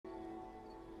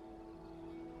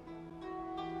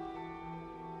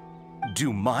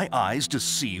Do my eyes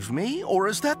deceive me, or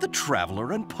is that the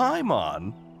Traveler and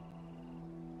Paimon?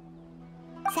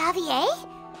 Xavier?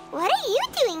 What are you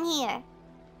doing here?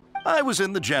 I was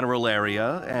in the general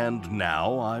area, and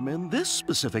now I'm in this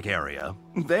specific area.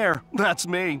 There, that's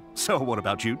me. So what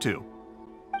about you two?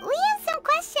 We have some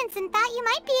questions and thought you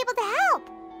might be able to help.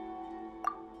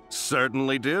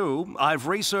 Certainly do. I've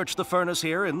researched the furnace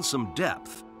here in some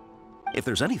depth. If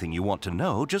there's anything you want to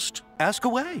know, just ask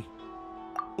away.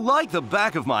 Like the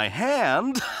back of my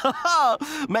hand.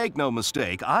 Make no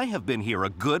mistake, I have been here a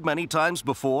good many times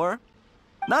before.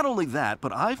 Not only that,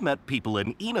 but I've met people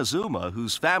in Inazuma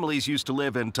whose families used to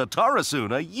live in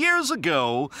Tatarasuna years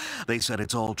ago. They said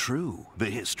it's all true, the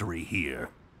history here.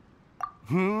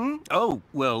 Oh,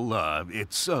 well,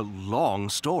 it's a long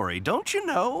story, don't you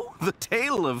know? The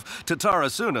tale of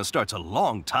Tatarasuna starts a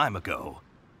long time ago.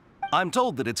 I'm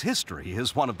told that its history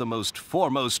is one of the most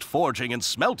foremost forging and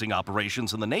smelting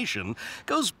operations in the nation,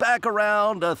 goes back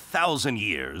around 1,000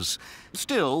 years.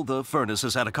 Still, the furnace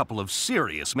has had a couple of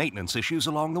serious maintenance issues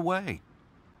along the way.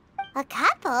 A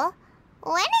couple?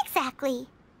 When exactly?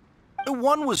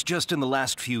 One was just in the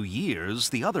last few years,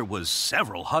 the other was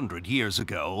several hundred years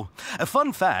ago. A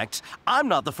fun fact, I'm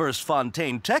not the first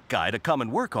Fontaine tech guy to come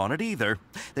and work on it either.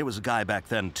 There was a guy back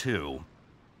then too.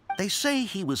 They say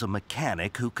he was a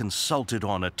mechanic who consulted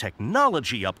on a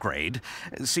technology upgrade.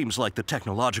 It seems like the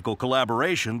technological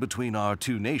collaboration between our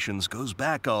two nations goes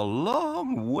back a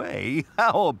long way.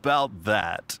 How about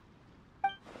that?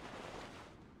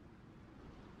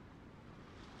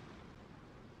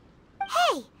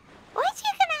 Hey, weren't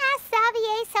you gonna ask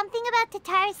Xavier something about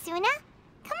Tatarasuna?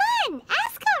 Come on,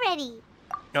 ask already.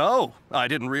 Oh, I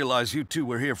didn't realize you two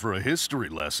were here for a history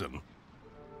lesson.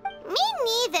 Me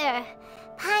neither.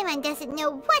 Paimon doesn't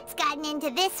know what's gotten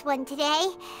into this one today.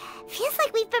 Feels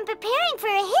like we've been preparing for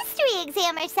a history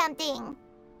exam or something.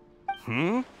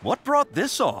 What brought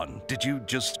this on? Did you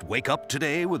just wake up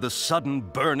today with a sudden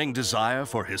burning desire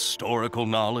for historical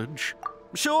knowledge?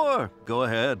 Sure, go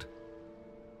ahead.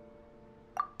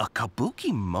 A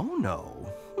kabuki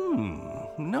mono?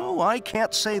 No, I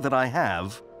can't say that I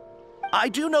have. I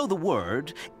do know the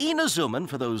word, Inazuman,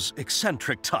 for those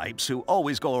eccentric types who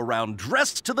always go around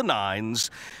dressed to the nines.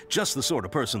 Just the sort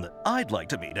of person that I'd like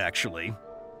to meet, actually.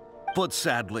 But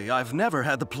sadly, I've never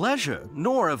had the pleasure,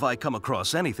 nor have I come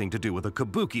across anything to do with a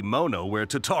kabuki mono where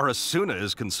Tatarasuna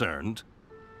is concerned.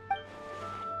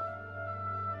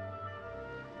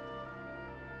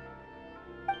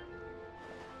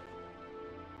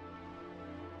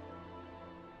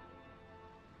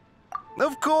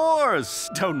 Of course!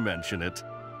 Don't mention it.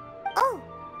 Oh,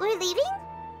 we're leaving?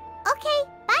 Okay,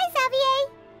 bye,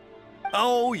 Xavier.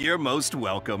 Oh, you're most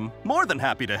welcome. More than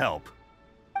happy to help.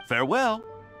 Farewell.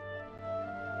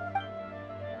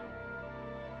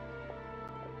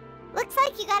 Looks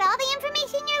like you got all the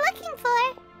information you're looking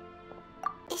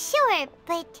for. Sure,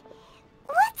 but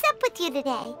what's up with you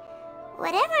today?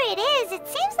 Whatever it is, it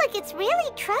seems like it's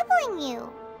really troubling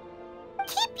you.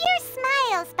 Keep your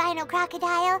smile, Spinal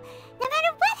Crocodile. No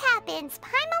matter what happens,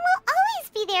 Paimon will always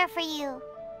be there for you.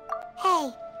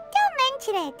 Hey, don't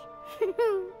mention it.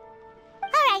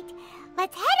 Alright,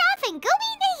 let's head off and go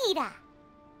meet Nahida.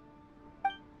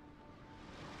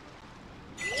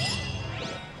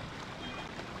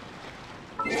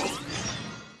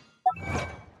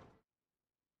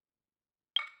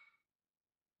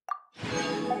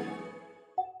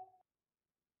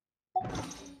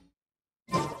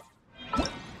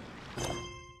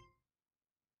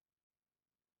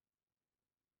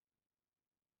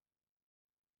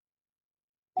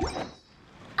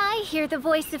 I hear the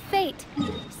voice of fate.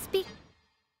 Speak.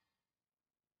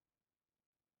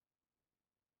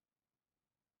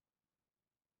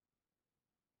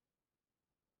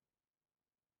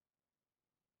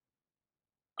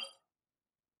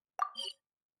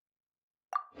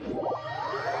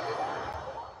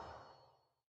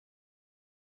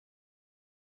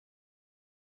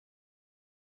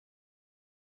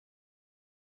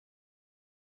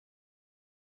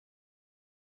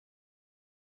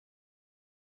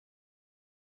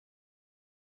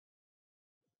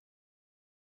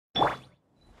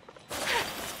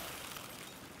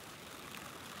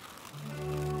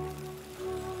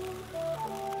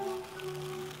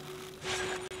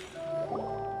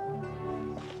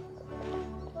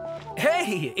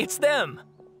 Hey, it's them!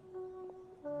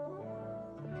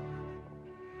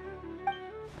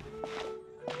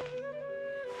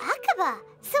 Akaba,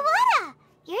 Sawada,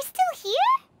 you're still here?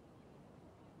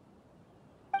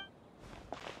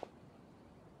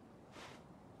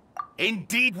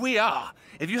 Indeed we are.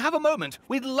 If you have a moment,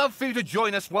 we'd love for you to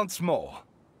join us once more.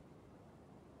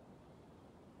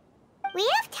 We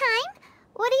have time.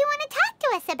 What do you want to talk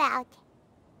to us about?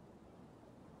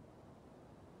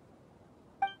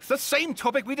 It's the same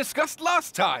topic we discussed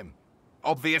last time.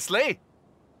 Obviously.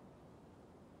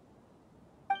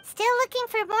 Still looking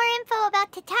for more info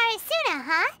about Tatarasuna,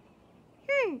 huh?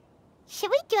 Should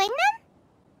we join them?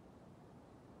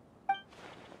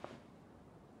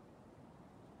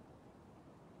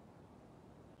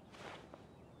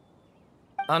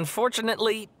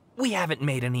 Unfortunately, we haven't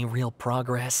made any real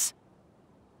progress.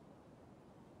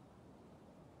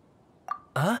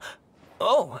 Huh?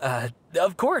 Oh,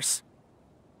 of course.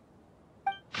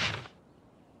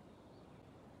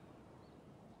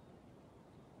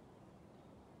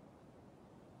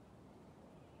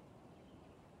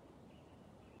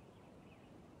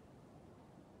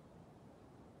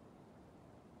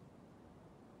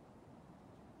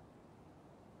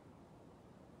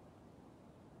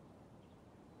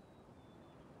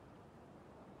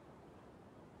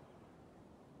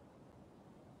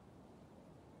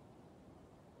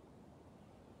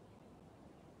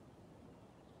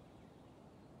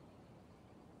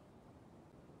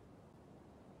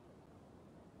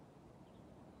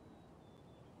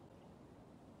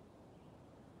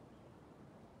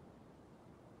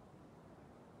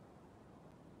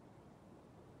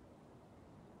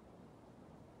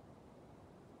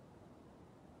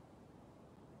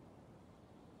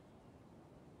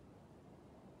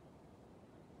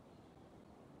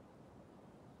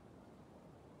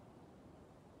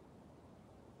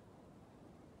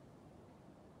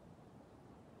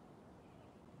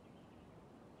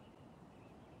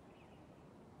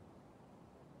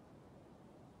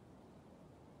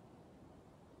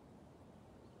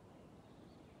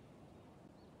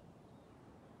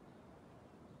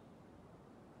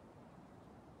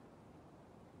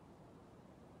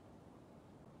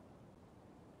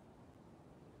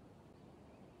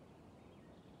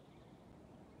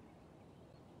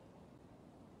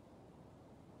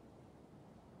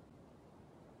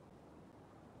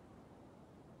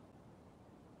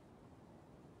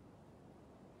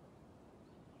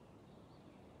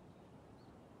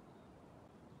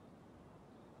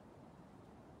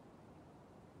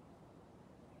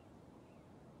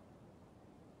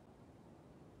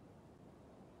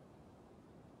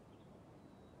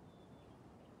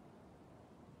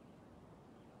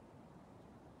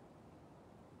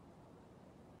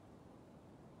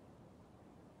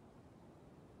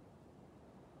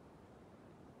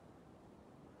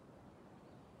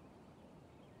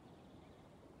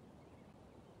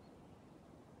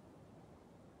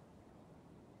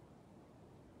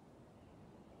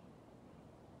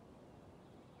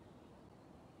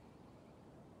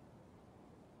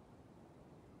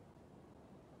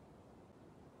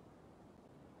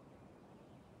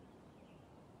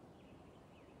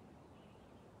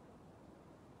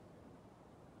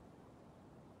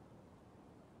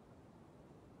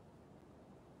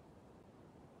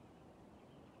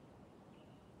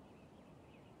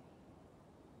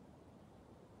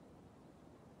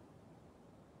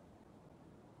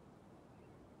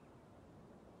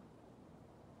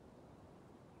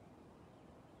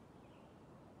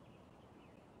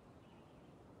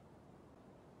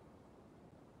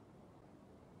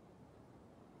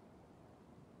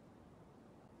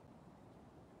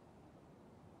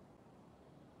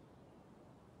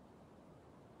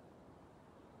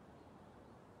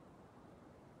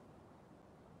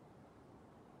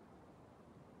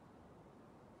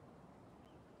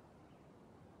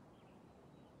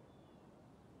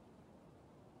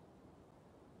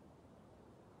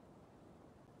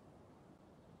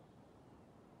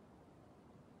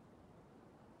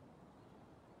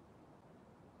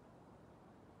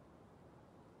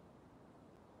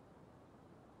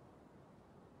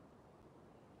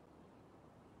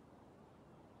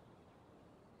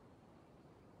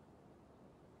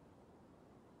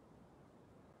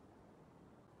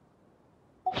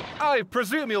 I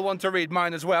presume you'll want to read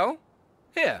mine as well.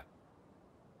 Here.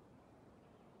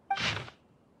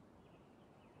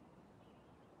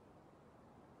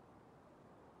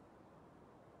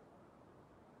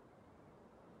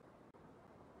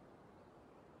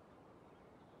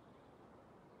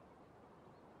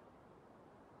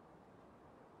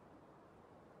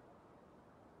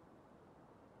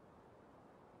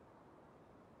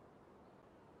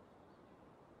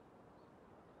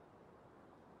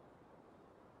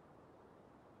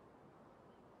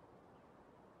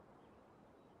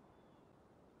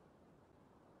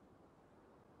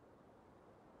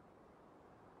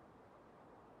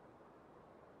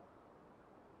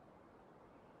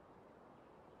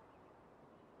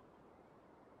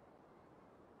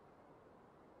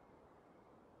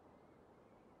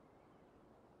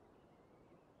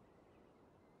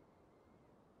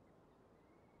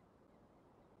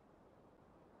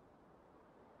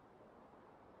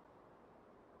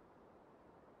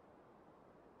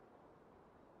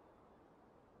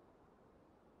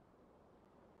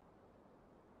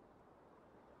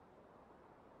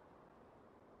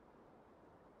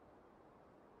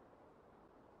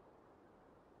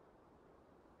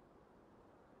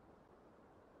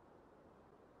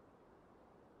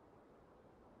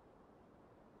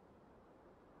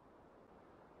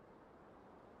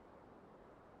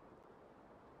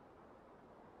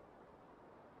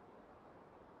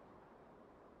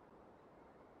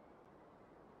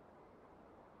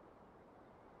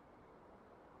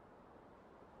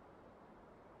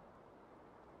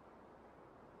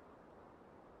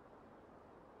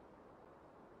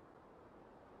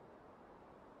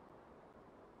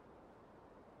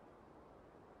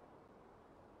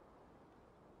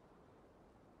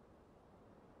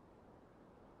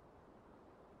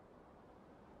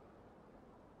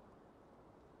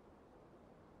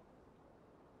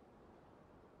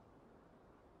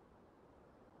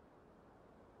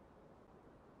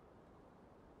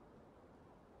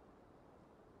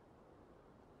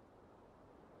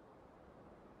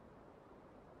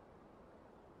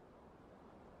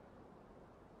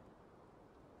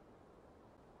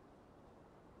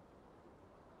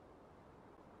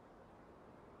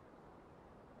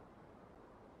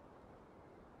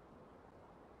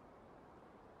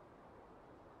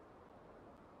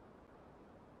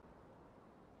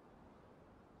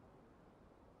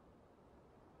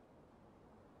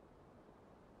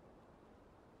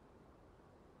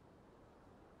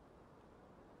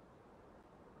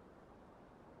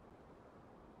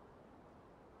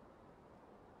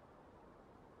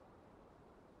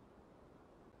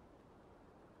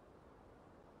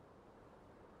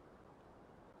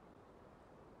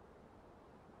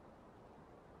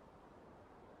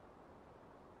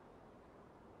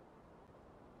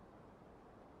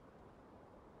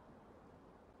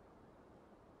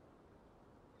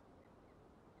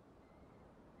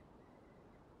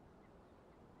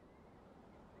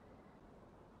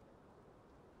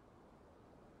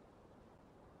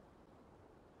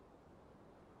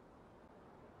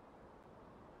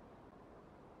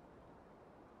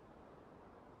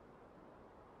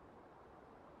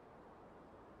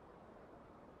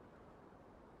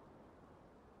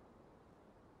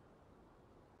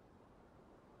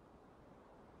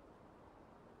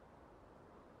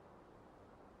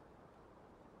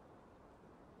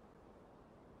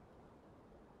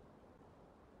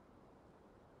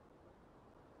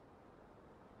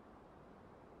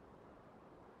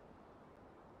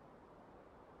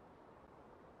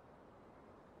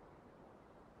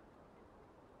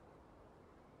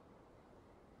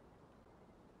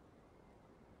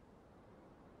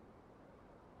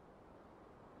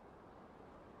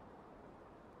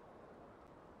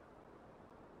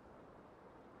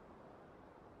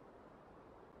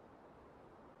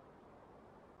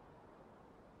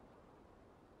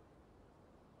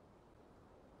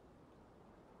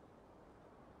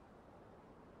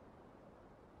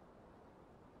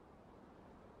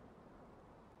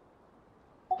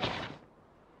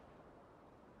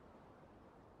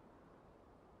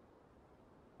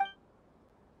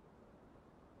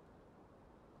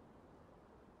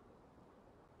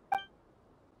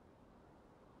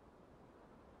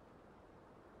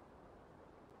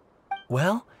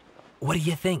 Well, what do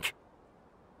you think?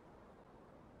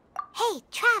 Hey,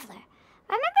 Traveler.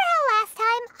 Remember how last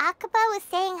time Akaba was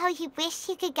saying how he wished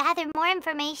he could gather more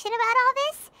information about all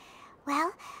this?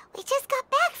 Well, we just got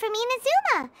back from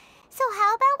Inazuma. So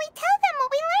how about we tell them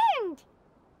what we learned?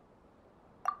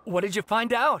 What did you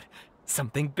find out?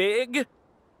 Something big?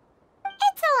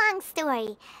 It's a long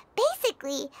story.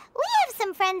 Basically, we have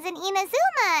some friends in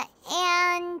Inazuma,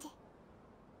 and...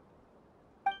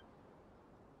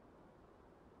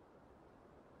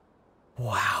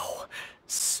 Wow,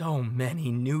 so many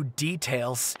new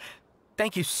details.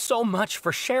 Thank you so much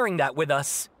for sharing that with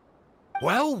us.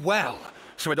 Well, well.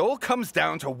 So it all comes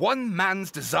down to one man's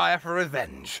desire for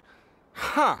revenge.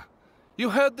 Huh.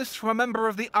 You heard this from a member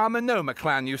of the Amanoma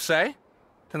clan, you say?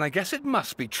 Then I guess it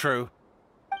must be true.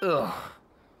 Ugh.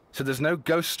 So there's no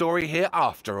ghost story here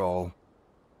after all.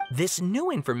 This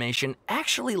new information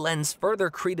actually lends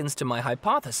further credence to my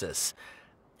hypothesis.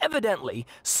 Evidently,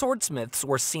 swordsmiths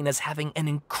were seen as having an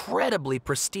incredibly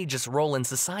prestigious role in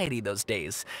society those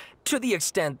days, to the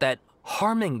extent that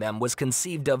harming them was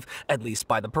conceived of, at least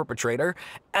by the perpetrator,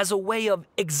 as a way of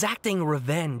exacting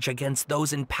revenge against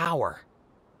those in power.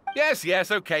 Yes,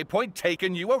 okay, point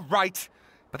taken, you were right.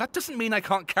 But that doesn't mean I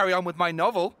can't carry on with my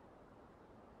novel.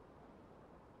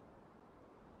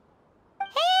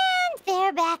 And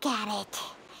they're back at it.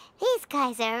 These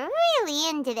guys are really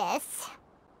into this.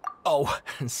 Oh,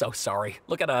 so sorry.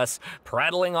 Look at us,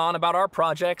 prattling on about our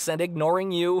projects and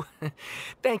ignoring you.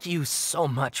 Thank you so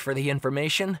much for the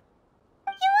information.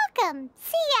 You're welcome.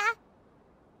 See ya.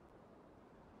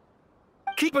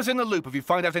 Keep us in the loop if you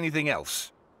find out anything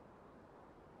else.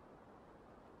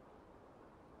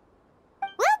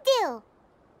 Will do.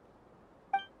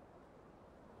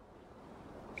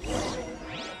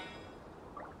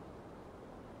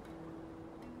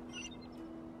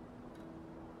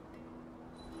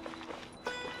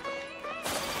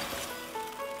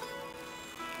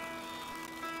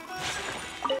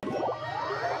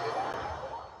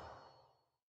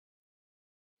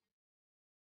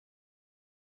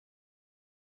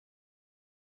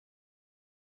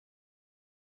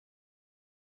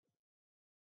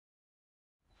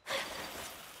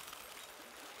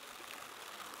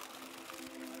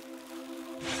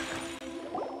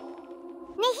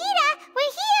 Nahida,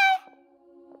 we're here!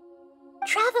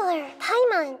 Traveler,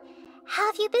 Paimon, how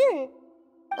have you been?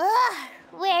 Ugh,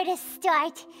 where to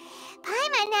start?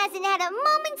 Paimon hasn't had a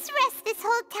moment's rest this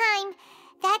whole time.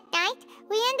 That night,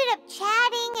 we ended up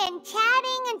chatting and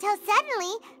chatting until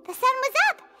suddenly the sun was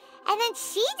up. And then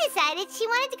she decided she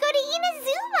wanted to go to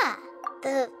Inazuma.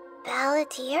 The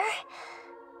Balladeer?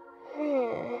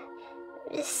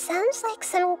 This sounds like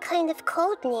some kind of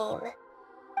code name.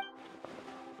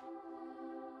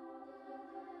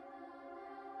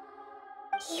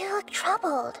 You look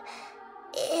troubled.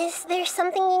 Is there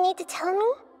something you need to tell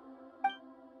me?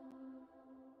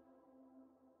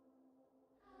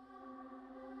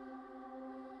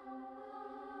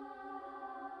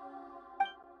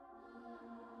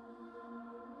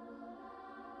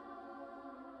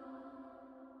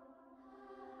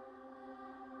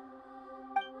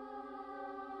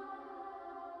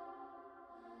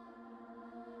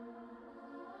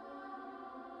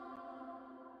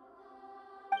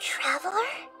 Traveler?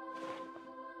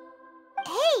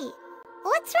 Hey,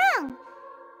 what's wrong?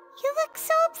 You look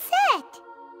so upset.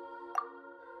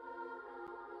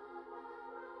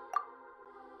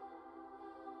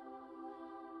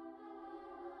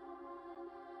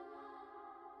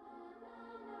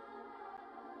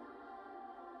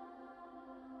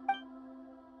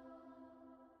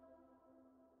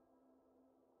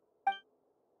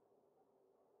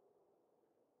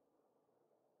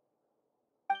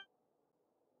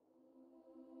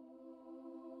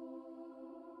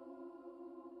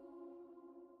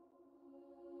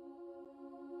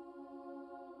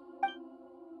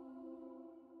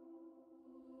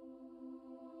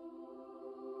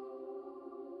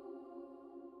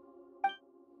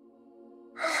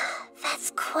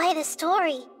 That's quite a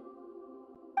story.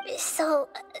 So,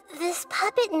 this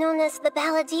puppet known as the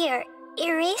Balladeer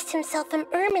erased himself from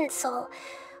Irminsul,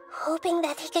 hoping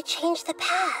that he could change the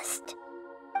past.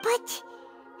 But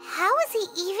how was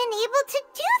he even able to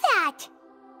do that?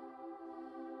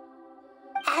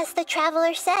 As the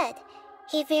Traveler said,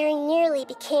 he very nearly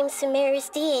became Sumeru's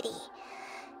deity.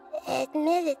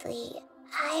 Admittedly,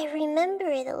 I remember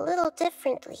it a little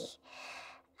differently.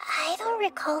 I don't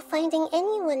recall finding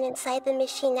anyone inside the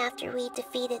machine after we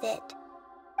defeated it.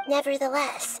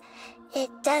 Nevertheless,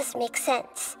 it does make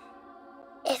sense.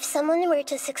 If someone were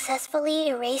to successfully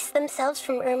erase themselves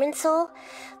from Irminsul,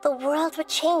 the world would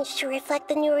change to reflect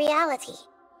the new reality.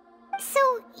 So,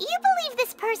 you believe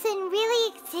this person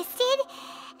really existed,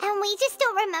 and we just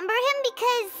don't remember him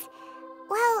because,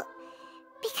 well,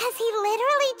 because he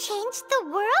literally changed the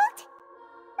world?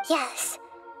 Yes.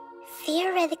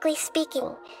 Theoretically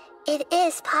speaking, it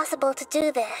is possible to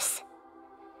do this.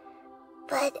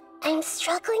 But I'm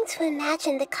struggling to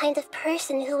imagine the kind of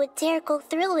person who would dare go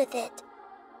through with it.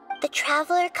 The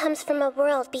Traveler comes from a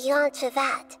world beyond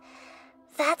Javat.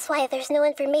 That's why there's no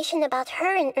information about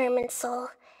her in Irminsul.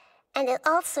 And it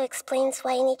also explains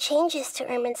why any changes to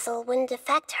Irminsul wouldn't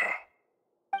affect her.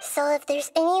 So if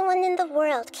there's anyone in the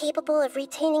world capable of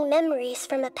retaining memories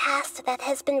from a past that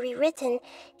has been rewritten,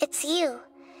 it's you.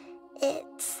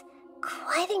 It's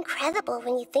quite incredible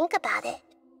when you think about it.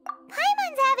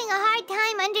 Paimon's having a hard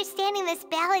time understanding this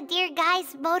balladeer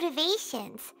guy's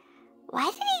motivations. Why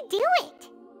did he do it?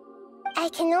 I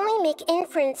can only make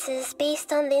inferences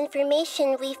based on the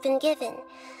information we've been given.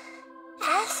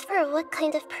 As for what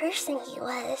kind of person he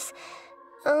was,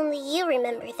 only you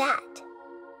remember that.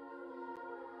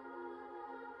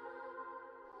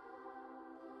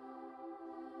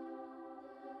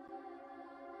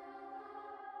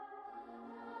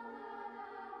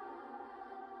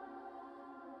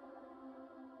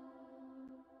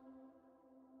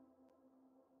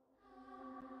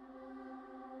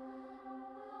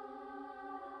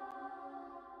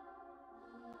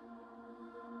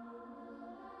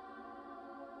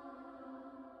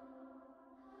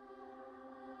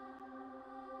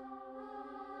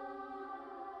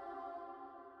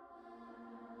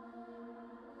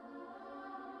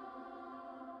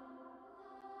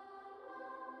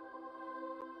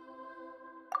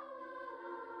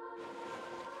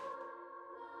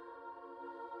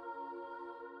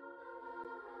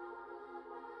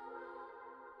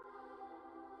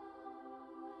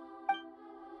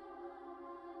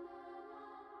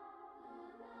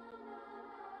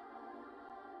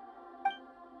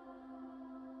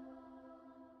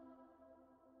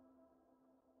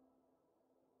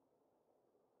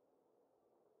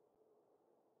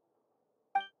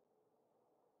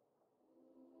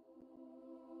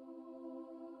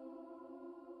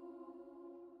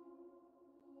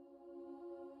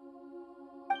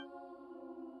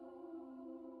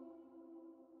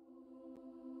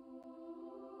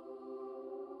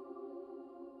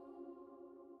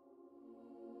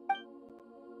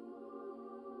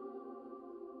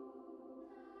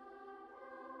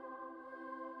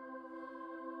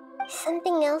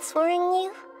 Something else worrying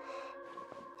you?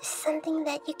 Something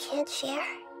that you can't share?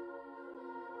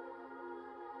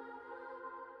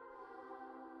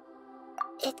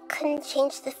 It couldn't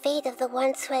change the fate of the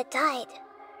ones who had died,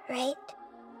 right?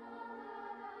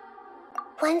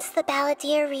 Once the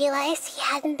balladeer realized he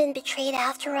hadn't been betrayed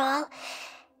after all,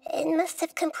 it must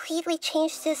have completely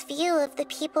changed his view of the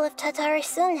people of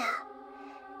Tatarasuna.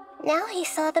 Now he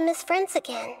saw them as friends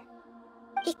again.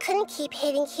 He couldn't keep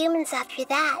hating humans after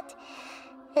that.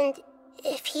 And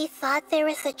if he thought there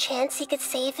was a chance he could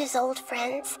save his old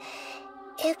friends,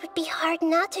 it would be hard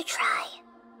not to try.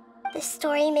 The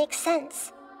story makes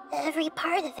sense, every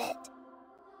part of it.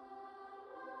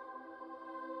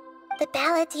 The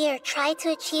balladeer tried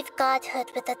to achieve godhood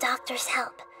with the doctor's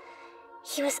help.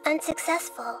 He was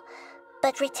unsuccessful,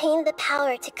 but retained the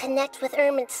power to connect with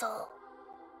Irminsul.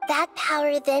 That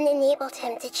power then enabled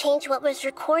him to change what was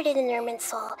recorded in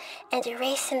Irminsul and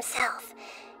erase himself,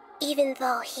 even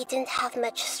though he didn't have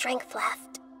much strength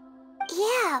left.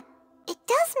 Yeah, it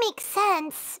does make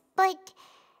sense, but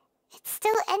it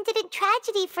still ended in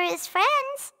tragedy for his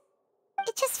friends.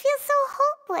 It just feels so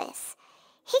hopeless.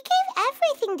 He gave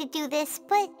everything to do this,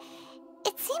 but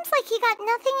it seems like he got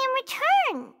nothing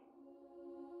in return.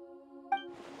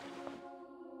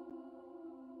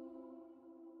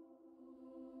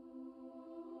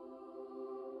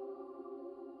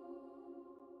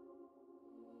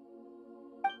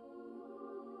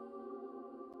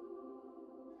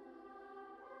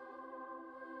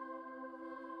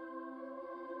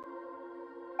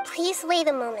 Please wait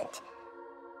a moment.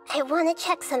 I want to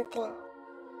check something.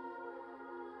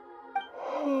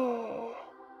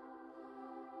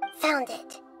 Found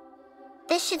it.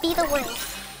 This should be the one.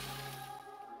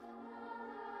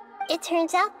 It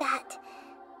turns out that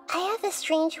I have a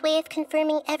strange way of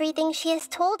confirming everything she has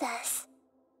told us.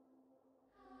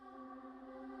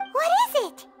 What is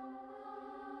it?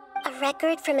 A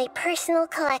record from a personal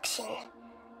collection.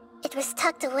 It was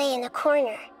tucked away in a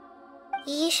corner.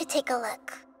 You should take a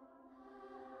look.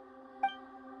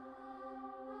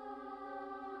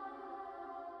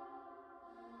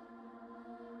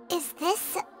 Is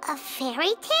this a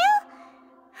fairy tale?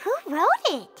 Who wrote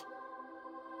it?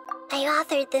 I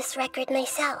authored this record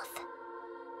myself.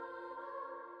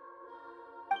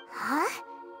 Huh? Huh?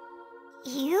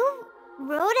 You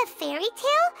wrote a fairy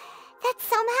tale that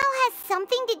somehow has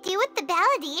something to do with the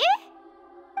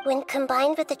balladeer? When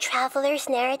combined with the traveler's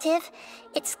narrative,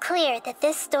 it's clear that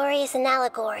this story is an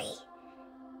allegory.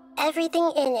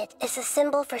 Everything in it is a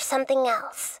symbol for something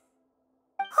else.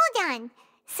 Hold on.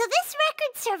 So this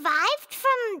record survived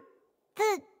from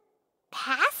the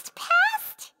past?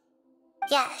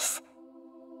 Yes.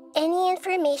 Any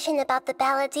information about the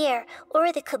balladeer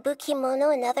or the kabuki mono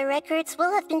and other records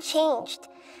will have been changed.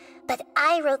 But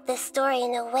I wrote this story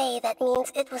in a way that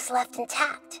means it was left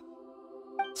intact.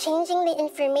 Changing the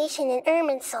information in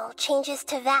Irminsul changes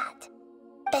to that.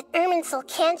 But Irminsul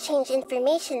can't change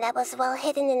information that was well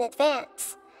hidden in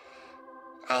advance.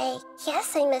 I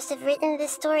guess I must have written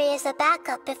this story as a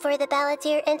backup before the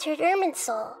balladeer entered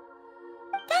Irminsul.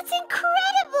 That's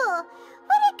incredible!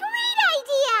 What a great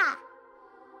idea!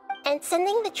 And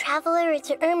sending the traveler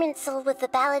into Irminsul with the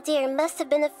balladeer must have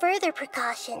been a further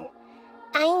precaution.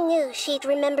 I knew she'd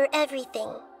remember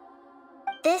everything.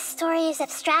 This story is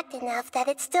abstract enough that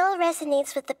it still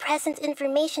resonates with the present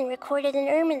information recorded in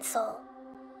Irminsul.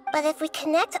 But if we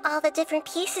connect all the different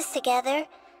pieces together,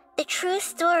 the true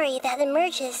story that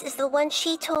emerges is the one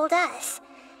she told us.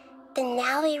 The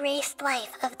now erased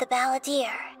life of the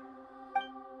balladeer.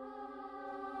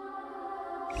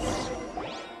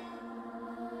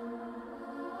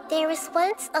 There was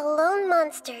once a lone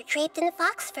monster draped in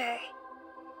fox fur.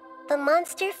 The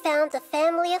monster found a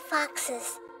family of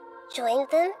foxes, joined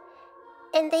them,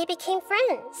 and they became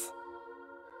friends.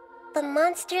 The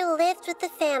monster lived with the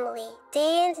family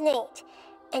day and night,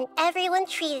 and everyone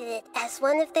treated it as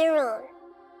one of their own.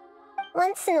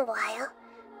 Once in a while,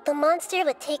 the monster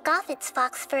would take off its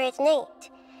fox fur at night,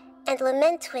 and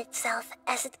lament to itself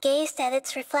as it gazed at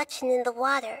its reflection in the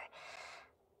water.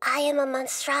 I am a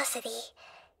monstrosity,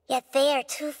 yet they are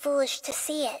too foolish to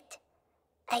see it.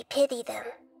 I pity them.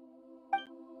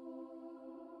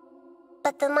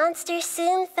 But the monster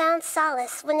soon found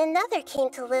solace when another came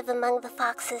to live among the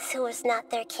foxes who was not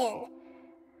their kin.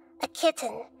 A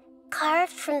kitten,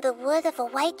 carved from the wood of a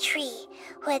white tree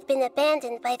who had been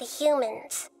abandoned by the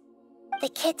humans. The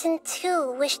kitten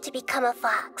too wished to become a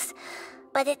fox,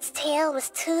 but its tail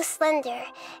was too slender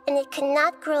and it could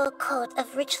not grow a coat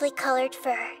of richly colored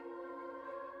fur.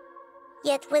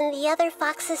 Yet when the other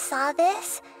foxes saw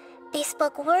this, they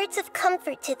spoke words of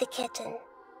comfort to the kitten.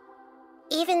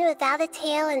 Even without a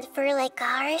tail and fur like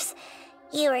ours,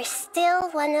 you are still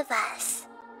one of us.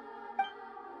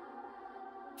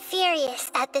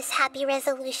 Furious at this happy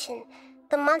resolution,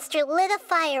 the monster lit a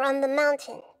fire on the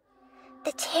mountain.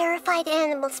 The terrified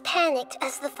animals panicked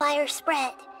as the fire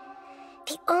spread.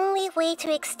 The only way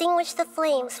to extinguish the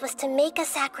flames was to make a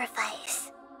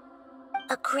sacrifice.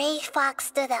 A gray fox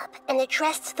stood up and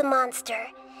addressed the monster.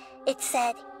 It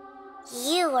said,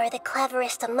 "You are the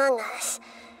cleverest among us.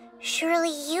 Surely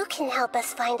you can help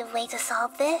us find a way to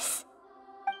solve this."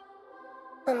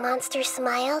 The monster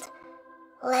smiled,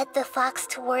 led the fox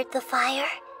toward the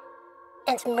fire,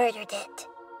 and murdered it.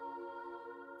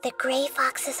 The gray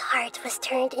fox's heart was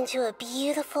turned into a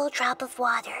beautiful drop of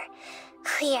water,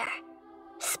 clear,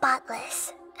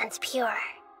 spotless, and pure.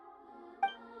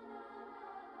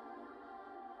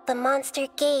 The monster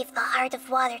gave the heart of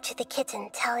water to the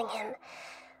kitten, telling him,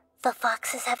 "The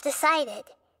foxes have decided.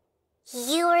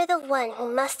 You are the one who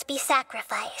must be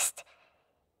sacrificed.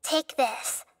 Take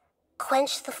this,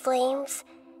 quench the flames,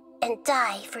 and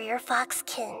die for your fox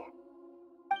kin."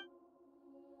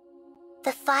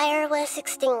 The fire was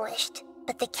extinguished,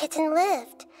 but the kitten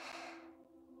lived.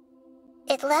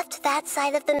 It left that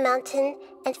side of the mountain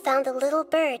and found a little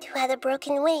bird who had a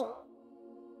broken wing.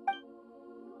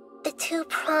 The two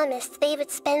promised they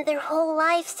would spend their whole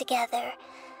lives together,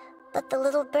 but the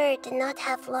little bird did not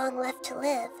have long left to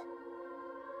live.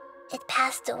 It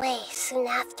passed away soon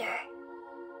after.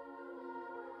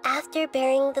 After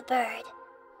burying the bird,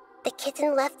 the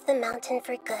kitten left the mountain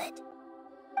for good.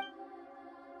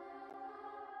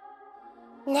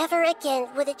 Never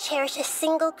again would it cherish a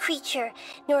single creature,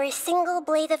 nor a single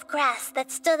blade of grass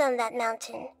that stood on that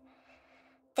mountain.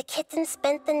 The kitten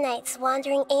spent the nights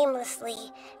wandering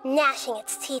aimlessly, gnashing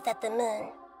its teeth at the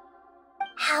moon.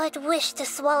 How it wished to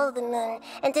swallow the moon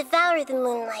and devour the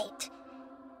moonlight.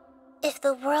 If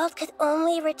the world could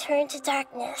only return to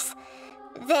darkness,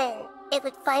 then it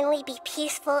would finally be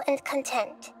peaceful and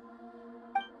content.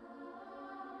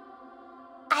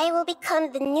 I will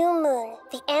become the new moon,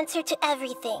 the answer to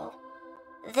everything.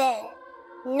 Then,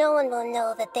 no one will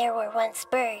know that there were once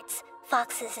birds,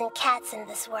 foxes, and cats in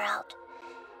this world.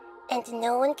 And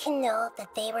no one can know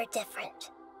that they were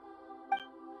different.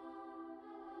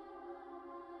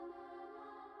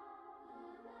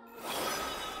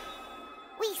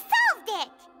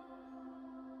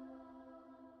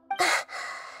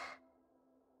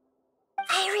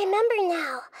 remember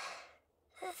now.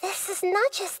 This is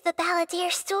not just the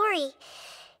Balladeer story.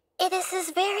 It is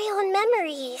his very own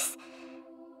memories.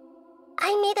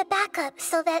 I made a backup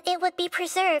so that it would be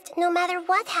preserved no matter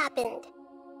what happened.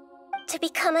 To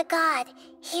become a god,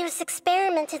 he was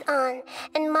experimented on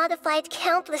and modified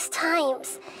countless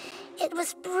times. It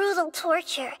was brutal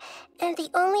torture, and the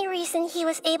only reason he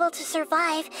was able to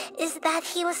survive is that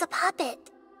he was a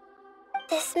puppet.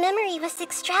 This memory was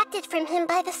extracted from him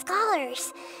by the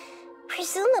scholars.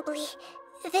 Presumably,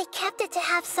 they kept it to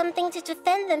have something to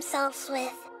defend themselves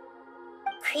with.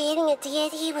 Creating a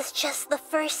deity was just the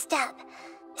first step.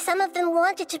 Some of them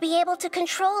wanted to be able to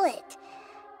control it.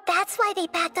 That's why they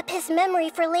backed up his memory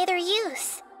for later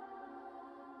use.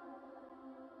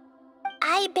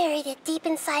 I buried it deep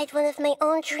inside one of my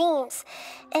own dreams,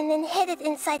 and then hid it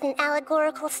inside an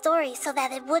allegorical story so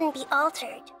that it wouldn't be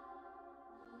altered.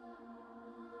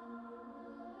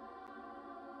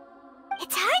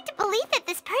 It's hard to believe that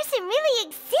this person really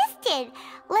existed,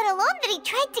 let alone that he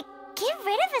tried to get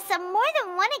rid of us on more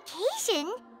than one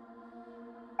occasion.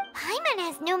 Paimon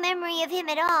has no memory of him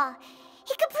at all.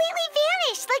 He completely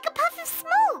vanished like a puff of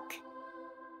smoke.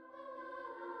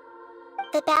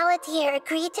 The Balladeer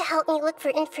agreed to help me look for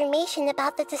information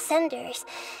about the Descenders,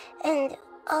 and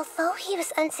although he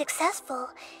was unsuccessful,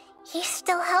 he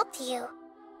still helped you.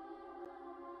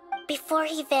 Before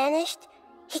he vanished,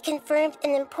 he confirmed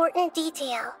an important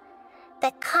detail,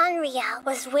 that Conria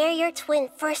was where your twin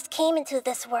first came into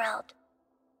this world.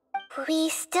 We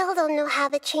still don't know how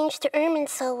the change to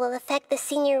Irminsul will affect the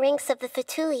senior ranks of the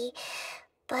Fatui,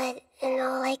 but in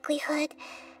all likelihood,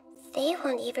 they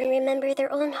won't even remember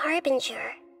their own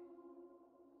Harbinger.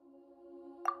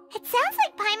 It sounds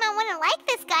like Paimon wouldn't like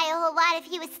this guy a whole lot if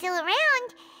he was still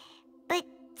around. But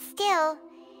still,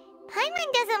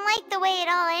 Paimon doesn't like the way it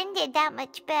all ended that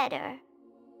much better.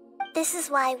 This is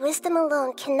why wisdom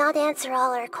alone cannot answer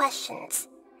all our questions.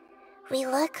 We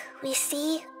look, we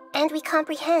see, and we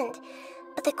comprehend,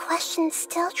 but the question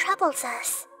still troubles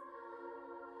us.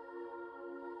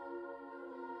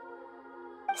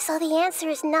 So the answer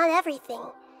is not everything.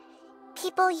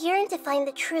 People yearn to find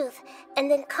the truth and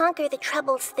then conquer the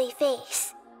troubles they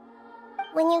face.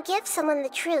 When you give someone the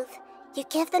truth, you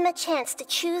give them a chance to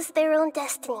choose their own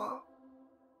destiny.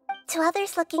 To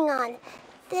others looking on,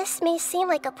 this may seem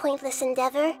like a pointless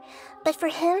endeavor, but for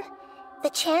him, the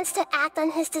chance to act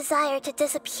on his desire to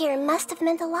disappear must have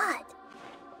meant a lot.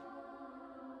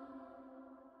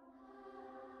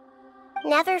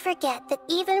 Never forget that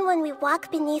even when we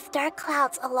walk beneath dark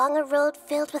clouds along a road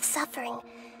filled with suffering,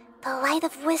 the light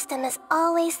of wisdom is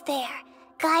always there,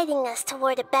 guiding us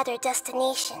toward a better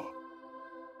destination.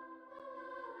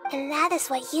 And that is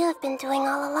what you have been doing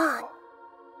all along.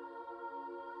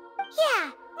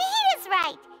 Yeah, Nahida's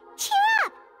right. Cheer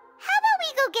up! How about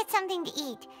we go get something to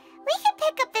eat? We can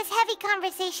pick up this heavy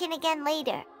conversation again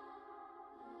later.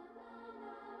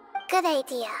 Good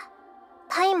idea.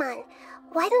 Paimon,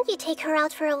 why don't you take her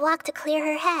out for a walk to clear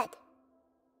her head?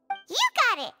 You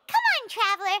got it! Come on,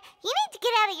 Traveler! You need to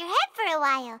get out of your head for a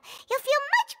while. You'll feel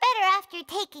much better after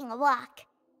taking a walk.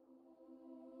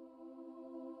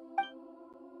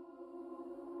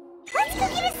 Let's go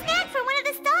get a snack from one of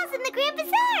the stalls in the Grand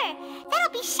Bazaar!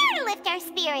 That'll be sure to lift our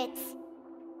spirits.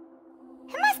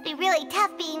 It must be really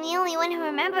tough being the only one who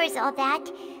remembers all that,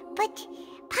 but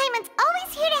Paimon's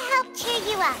always here to help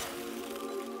cheer you up.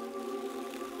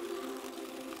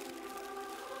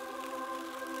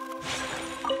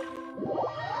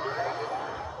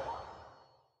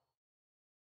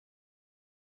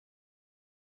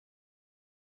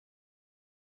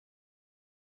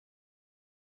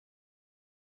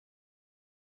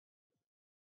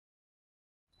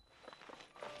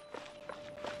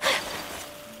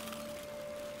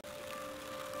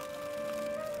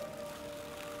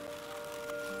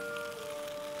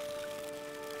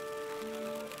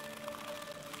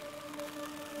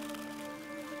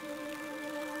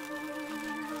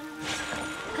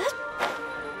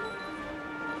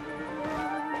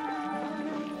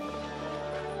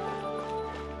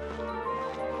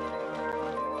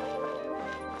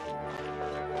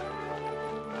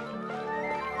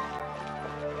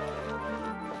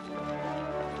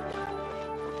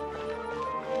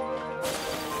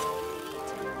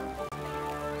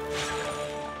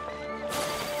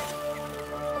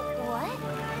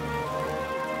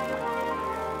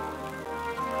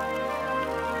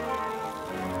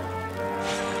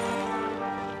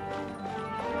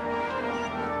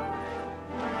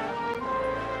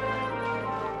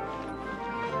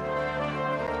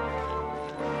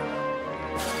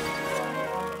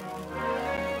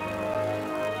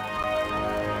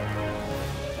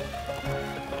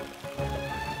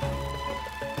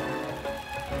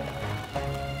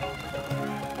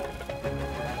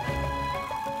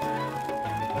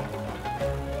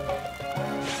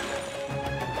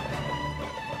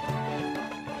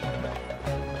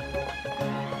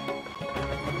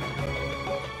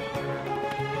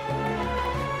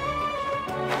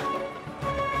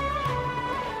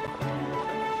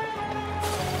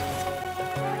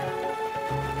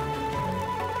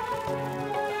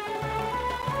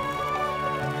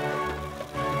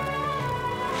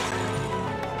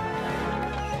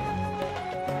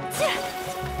 We're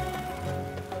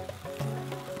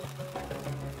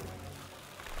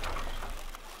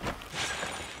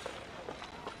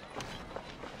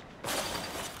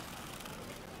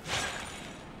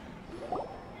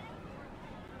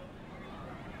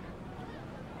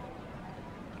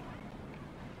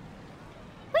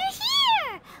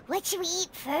here! What should we eat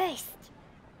first?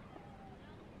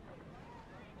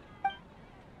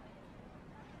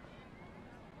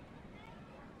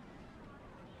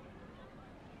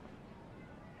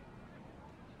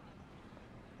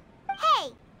 Hey,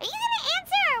 are you gonna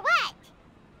answer or what?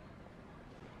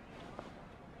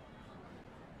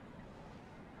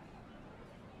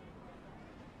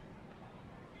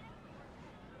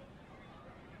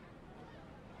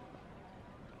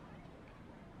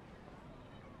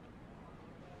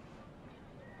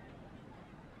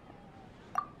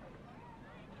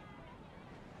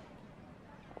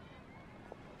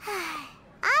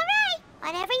 Alright,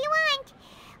 whatever you want.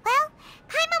 Well,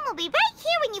 Paimon will be right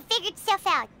here when you figured stuff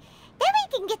out. Then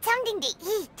we can get something to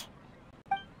eat.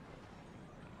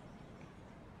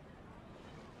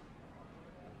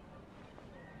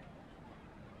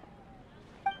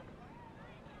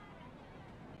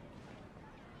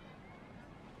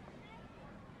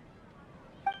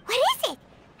 What is it?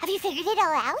 Have you figured it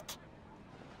all out?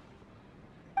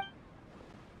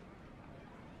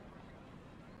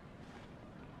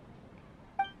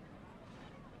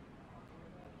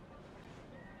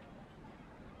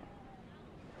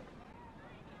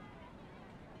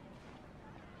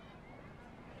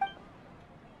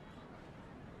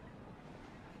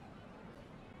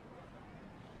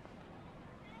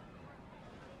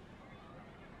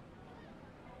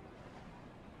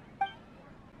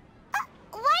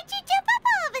 Why'd you jump up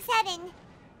all of a sudden?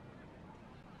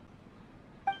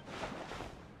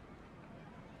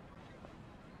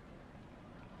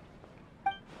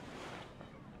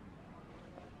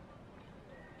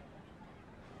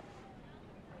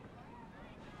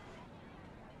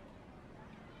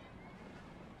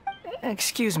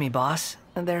 Excuse me, boss.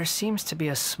 There seems to be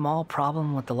a small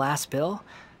problem with the last bill.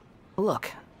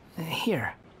 Look,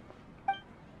 here.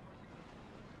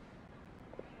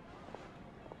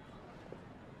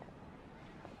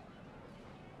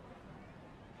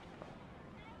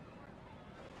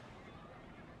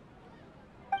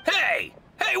 Hey!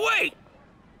 Hey, wait!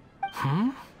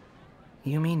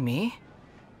 You mean me?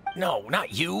 No,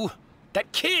 not you.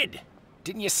 That kid!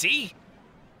 Didn't you see?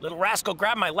 Little rascal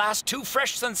grabbed my last 2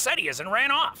 fresh Sunsettias and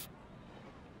ran off.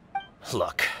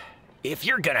 Look, if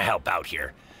you're gonna help out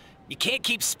here, you can't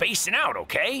keep spacing out,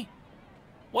 okay?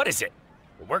 What is it?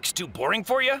 Work's too boring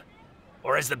for you?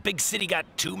 Or has the big city got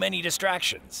too many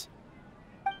distractions?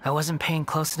 I wasn't paying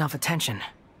close enough attention.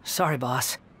 Sorry,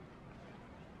 boss.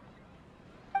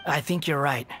 I think you're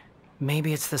right.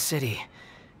 Maybe it's the city.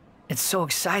 It's so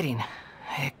exciting.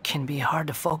 It can be hard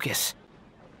to focus.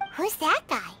 Who's that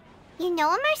guy? You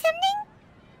know him or something?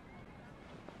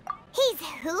 He's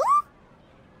who?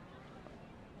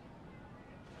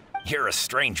 You're a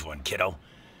strange one, kiddo.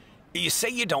 You say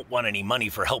you don't want any money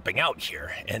for helping out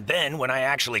here, and then when I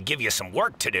actually give you some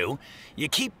work to do, you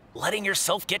keep letting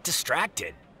yourself get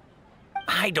distracted.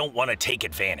 I don't want to take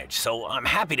advantage, so I'm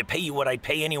happy to pay you what I'd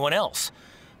pay anyone else.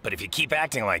 But if you keep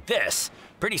acting like this,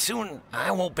 pretty soon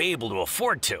I won't be able to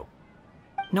afford to.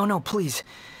 No, please.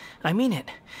 I mean it.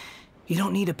 You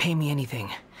don't need to pay me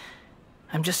anything.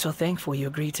 I'm just so thankful you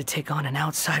agreed to take on an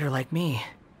outsider like me.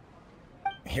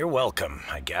 You're welcome,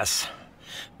 I guess.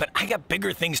 But I got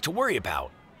bigger things to worry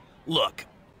about. Look,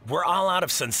 we're all out of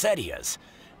Sunsettias,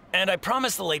 and I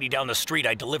promised the lady down the street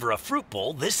I'd deliver a fruit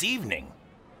bowl this evening.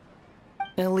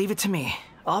 Leave it to me.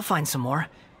 I'll find some more.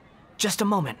 Just a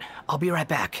moment. I'll be right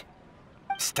back.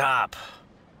 Stop.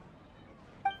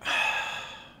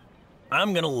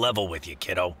 I'm gonna level with you,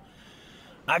 kiddo.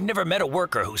 I've never met a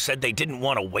worker who said they didn't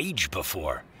want a wage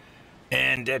before.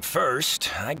 And at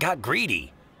first, I got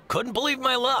greedy. Couldn't believe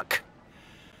my luck.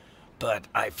 But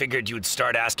I figured you'd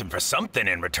start asking for something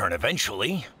in return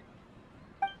eventually.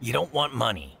 You don't want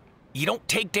money. You don't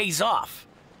take days off.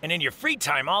 And in your free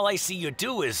time, all I see you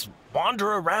do is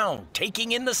wander around,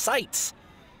 taking in the sights.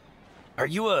 Are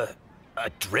you a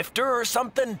drifter or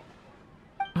something?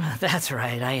 That's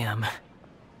right, I am.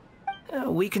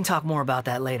 We can talk more about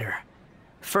that later.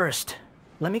 First,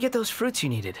 let me get those fruits you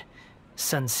needed.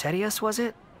 Sunsettias, was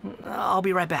it? I'll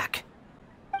be right back.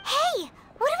 Hey,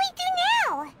 what do we do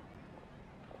now?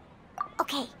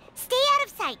 Okay, stay out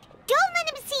of sight. Don't let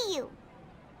him see you.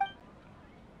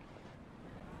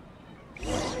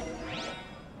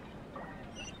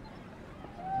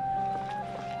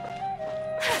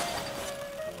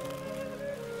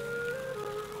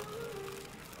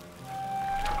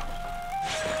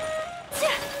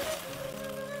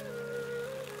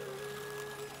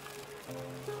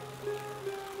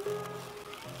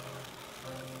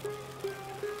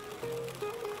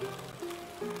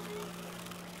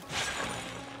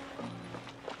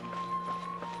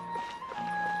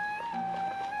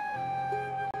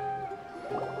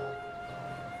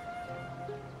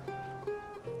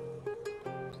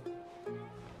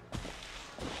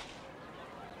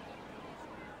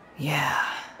 Yeah,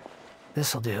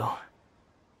 this'll do. Even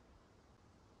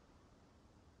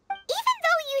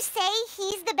though you say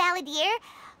he's the balladeer,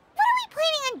 what are we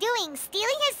planning on doing?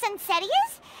 Stealing his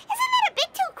Sunsetias? Isn't that a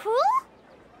bit too cruel?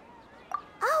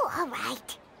 Oh,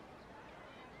 alright.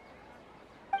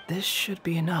 This should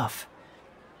be enough.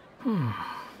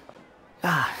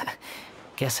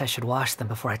 Guess I should wash them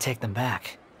before I take them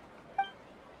back.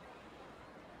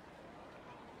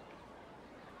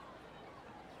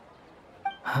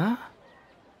 Huh?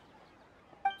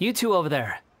 You two over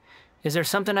there. Is there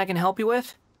something I can help you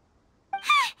with?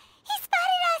 He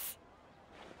spotted us!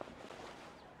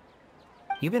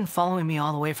 You've been following me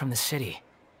all the way from the city.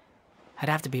 I'd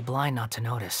have to be blind not to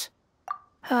notice.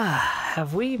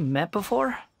 Have we met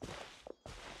before?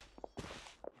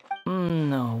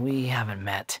 No, we haven't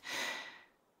met.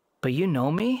 But you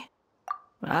know me?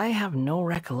 I have no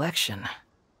recollection.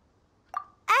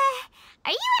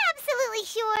 Are you absolutely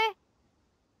sure?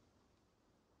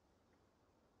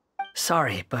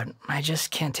 Sorry, but I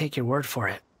just can't take your word for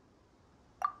it.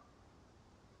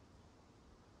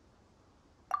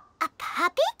 A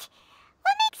puppet?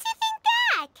 What makes you think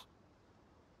that?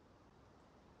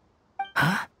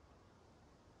 Huh?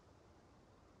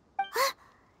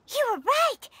 You were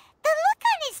right! The look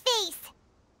on his face!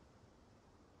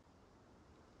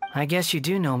 I guess you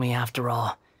do know me after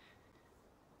all.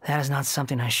 That is not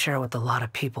something I share with a lot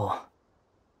of people.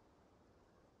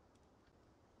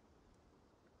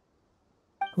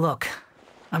 Look,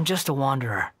 I'm just a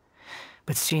wanderer.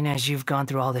 But seeing as you've gone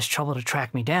through all this trouble to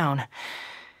track me down,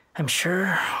 I'm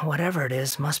sure whatever it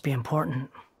is must be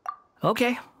important.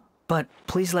 Okay, but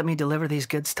please let me deliver these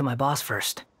goods to my boss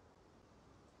first.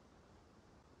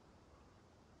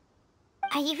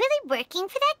 Are you really working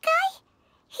for that guy?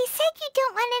 He said you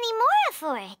don't want any more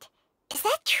for it. Is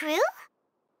that true?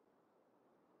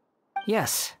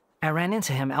 Yes, I ran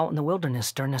into him out in the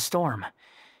wilderness during a storm,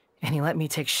 and he let me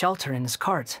take shelter in his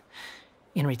cart.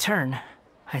 In return,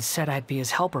 I said I'd be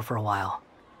his helper for a while.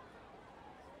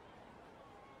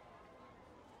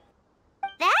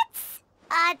 That's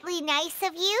oddly nice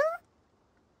of you.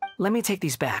 Let me take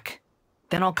these back.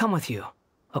 Then I'll come with you,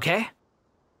 okay?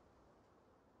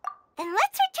 Then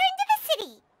let's return to the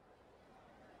city.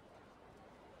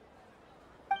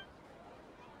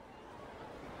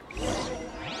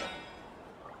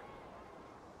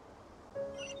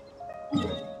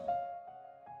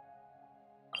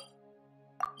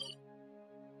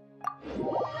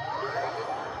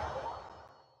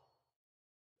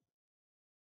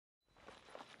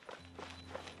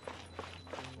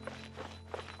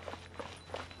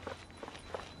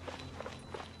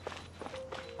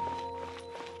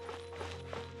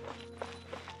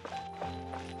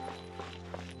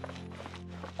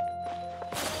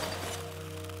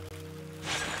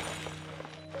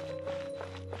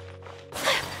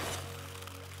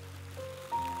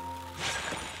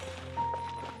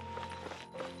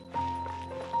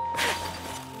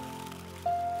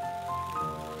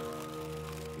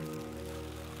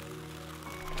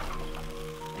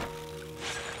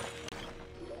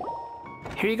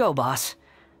 Here you go, boss.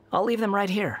 I'll leave them right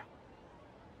here.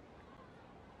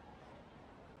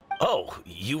 Oh,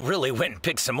 you really went and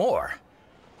picked some more.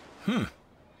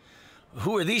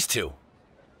 Who are these two?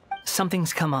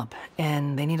 Something's come up,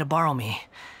 and they need to borrow me.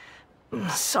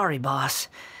 Sorry, boss.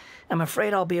 I'm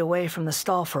afraid I'll be away from the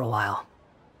stall for a while.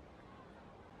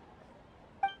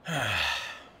 I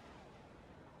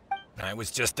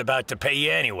was just about to pay you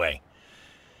anyway.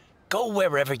 Go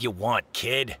wherever you want,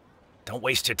 kid. Don't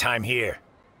waste your time here.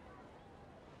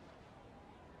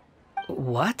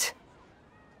 What?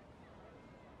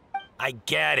 I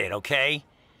get it, okay?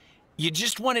 You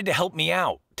just wanted to help me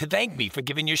out, to thank me for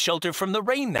giving you shelter from the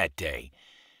rain that day.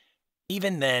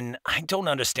 Even then, I don't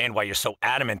understand why you're so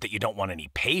adamant that you don't want any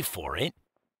pay for it.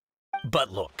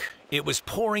 But look, it was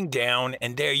pouring down,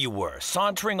 and there you were,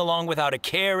 sauntering along without a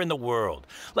care in the world,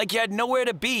 like you had nowhere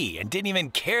to be and didn't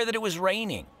even care that it was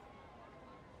raining.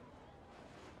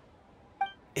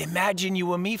 Imagine you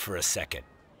were me for a second.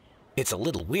 It's a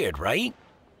little weird, right?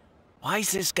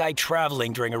 Why's this guy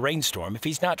traveling during a rainstorm if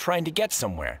he's not trying to get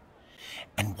somewhere?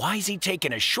 And why's he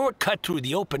taking a shortcut through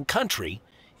the open country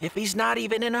if he's not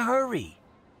even in a hurry?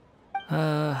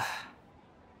 But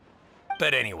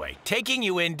anyway, taking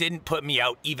you in didn't put me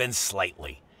out even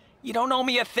slightly. You don't owe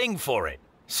me a thing for it.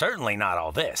 Certainly not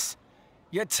all this.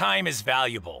 Your time is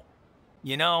valuable.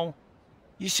 You know,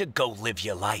 you should go live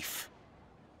your life.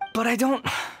 But I don't...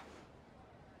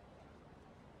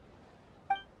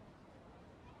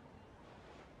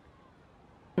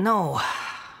 No,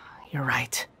 you're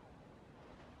right.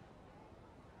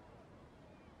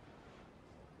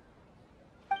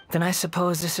 Then I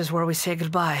suppose this is where we say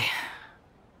goodbye.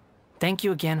 Thank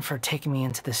you again for taking me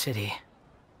into the city.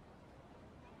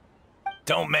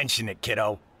 Don't mention it,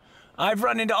 kiddo. I've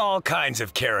run into all kinds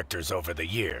of characters over the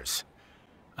years.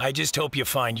 I just hope you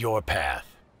find your path.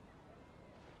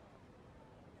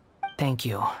 Thank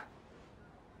you.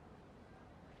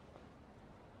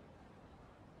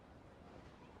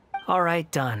 All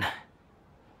right, done.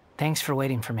 Thanks for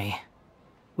waiting for me.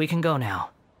 We can go now.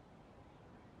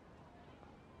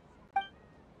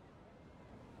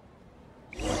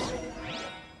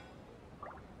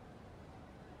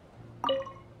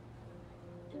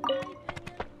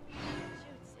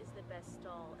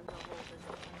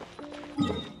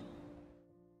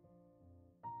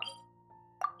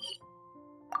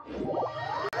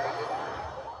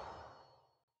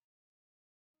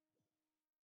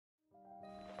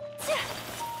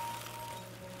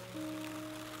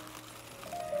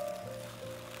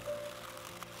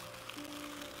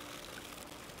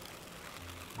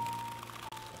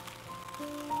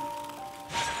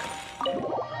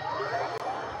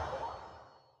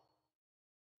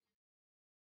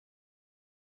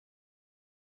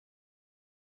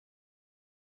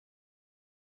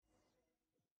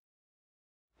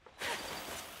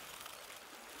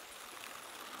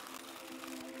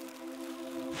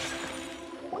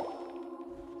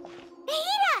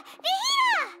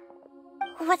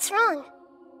 What's wrong?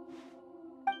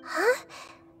 Huh?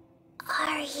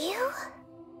 Are you?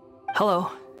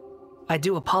 Hello. I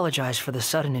do apologize for the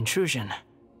sudden intrusion.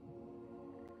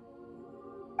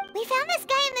 We found this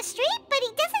guy in the street, but he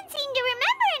doesn't seem to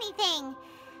remember anything.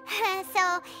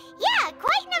 So, yeah,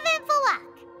 quite an eventful walk.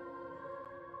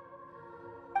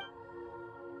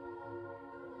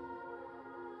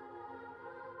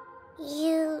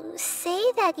 You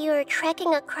say that you are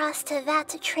trekking across Teyvat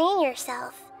to train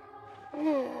yourself.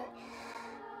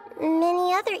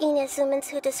 Many other Inazumans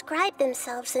who describe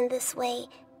themselves in this way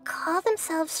call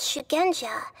themselves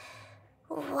Shugenja.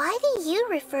 Why do you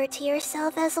refer to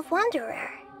yourself as a wanderer?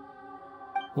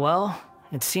 Well,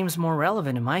 it seems more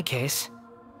relevant in my case.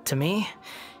 To me,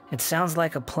 it sounds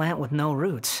like a plant with no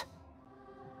roots.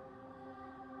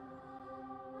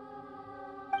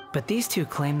 But these two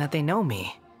claim that they know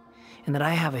me, and that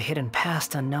I have a hidden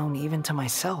past unknown even to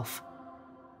myself.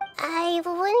 I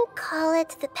wouldn't call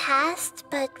it the past,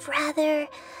 but rather...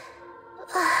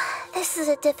 this is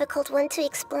a difficult one to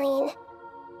explain.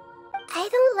 I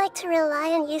don't like to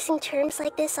rely on using terms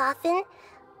like this often,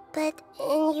 but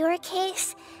in your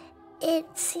case, it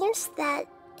seems that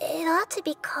it ought to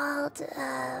be called,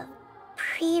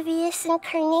 previous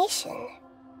incarnation.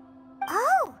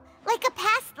 Oh, like a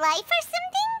past life or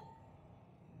something?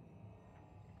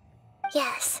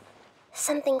 Yes.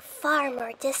 Something far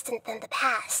more distant than the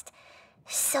past.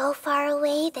 So far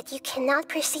away that you cannot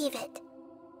perceive it.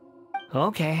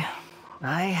 Okay,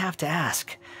 I have to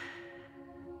ask.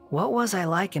 What was I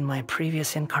like in my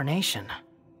previous incarnation?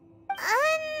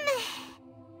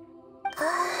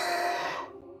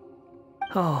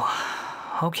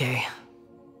 Oh, okay.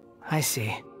 I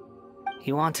see.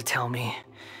 You want to tell me,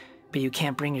 but you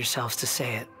can't bring yourselves to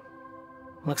say it.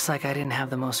 Looks like I didn't have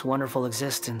the most wonderful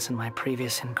existence in my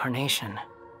previous incarnation.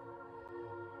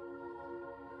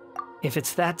 If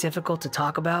it's that difficult to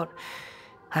talk about,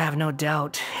 I have no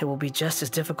doubt it will be just as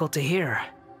difficult to hear.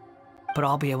 But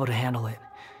I'll be able to handle it.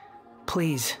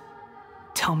 Please,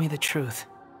 tell me the truth.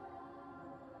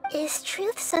 Is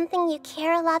truth something you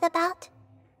care a lot about?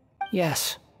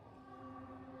 Yes.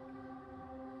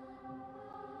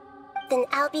 Then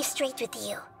I'll be straight with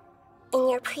you. In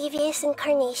your previous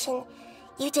incarnation,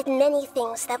 you did many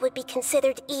things that would be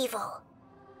considered evil.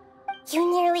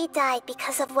 You nearly died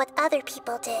because of what other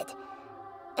people did,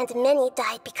 and many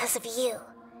died because of you.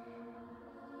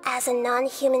 As a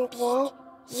non-human being,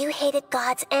 you hated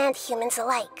gods and humans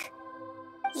alike.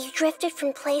 You drifted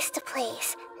from place to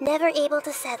place, never able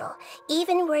to settle,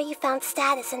 even where you found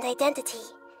status and identity.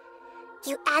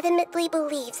 You adamantly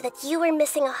believed that you were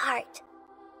missing a heart.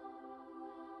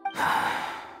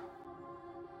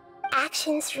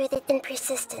 Actions rooted in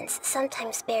persistence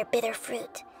sometimes bear bitter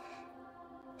fruit.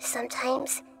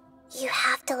 Sometimes, you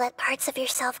have to let parts of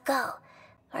yourself go,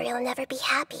 or you'll never be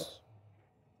happy.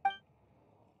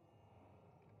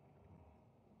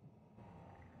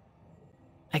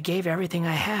 I gave everything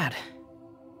I had,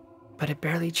 but it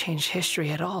barely changed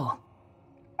history at all.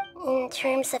 In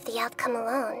terms of the outcome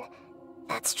alone,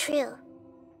 that's true.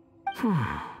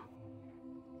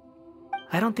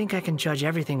 I don't think I can judge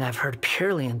everything I've heard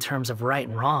purely in terms of right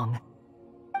and wrong.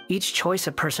 Each choice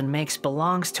a person makes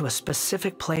belongs to a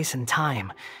specific place and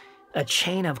time, a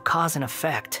chain of cause and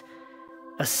effect,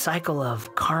 a cycle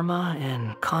of karma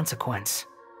and consequence.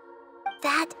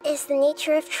 That is the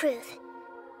nature of truth.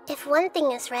 If one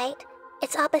thing is right,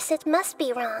 its opposite must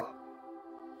be wrong.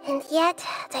 And yet,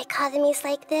 dichotomies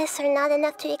like this are not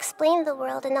enough to explain the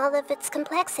world in all of its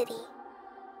complexity.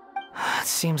 It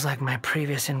seems like my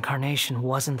previous incarnation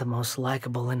wasn't the most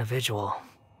likable individual.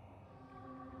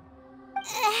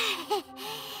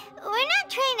 We're not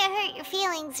trying to hurt your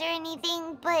feelings or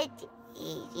anything, but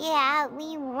yeah,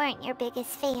 we weren't your biggest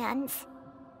fans.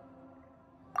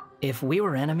 If we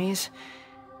were enemies,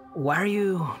 why are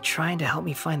you trying to help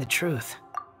me find the truth?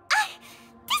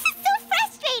 This is so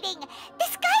frustrating!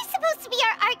 This guy's supposed to be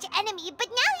our arch enemy, but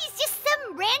now he's just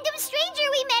some random stranger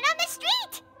we met on the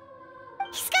street!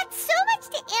 He's got so much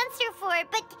to answer for,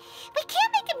 but we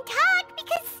can't make him talk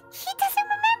because he doesn't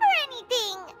remember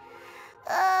anything.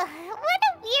 What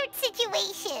a weird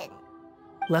situation.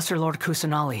 Lesser Lord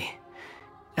Kusanali,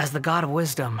 as the God of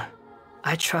wisdom,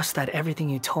 I trust that everything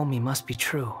you told me must be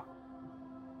true.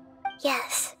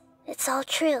 Yes, it's all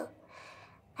true.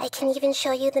 I can even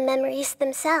show you the memories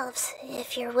themselves,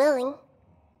 if you're willing.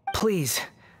 Please,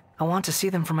 I want to see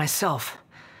them for myself.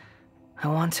 I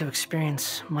want to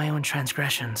experience my own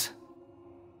transgressions.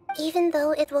 Even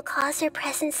though it will cause your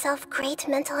present self great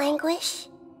mental anguish?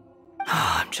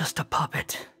 I'm just a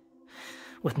puppet,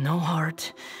 with no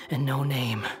heart and no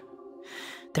name.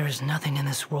 There is nothing in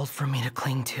this world for me to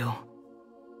cling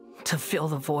to fill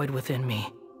the void within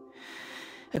me.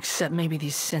 Except maybe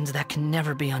these sins that can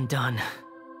never be undone.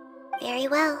 Very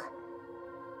well.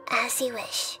 As you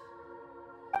wish.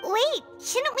 Wait,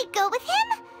 shouldn't we go with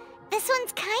him? This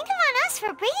one's kind of on us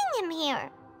for bringing him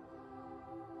here.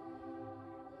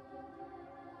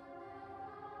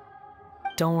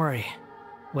 Don't worry.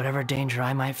 Whatever danger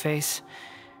I might face,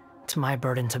 it's my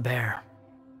burden to bear.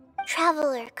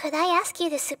 Traveler, could I ask you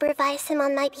to supervise him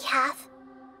on my behalf?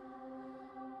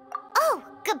 Oh,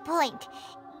 good point.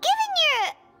 Given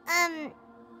your,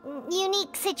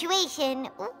 unique situation,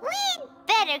 we'd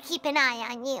better keep an eye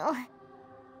on you.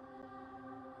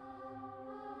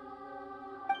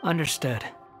 Understood.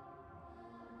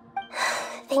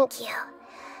 Thank you.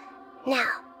 Now,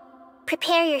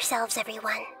 prepare yourselves,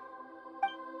 everyone.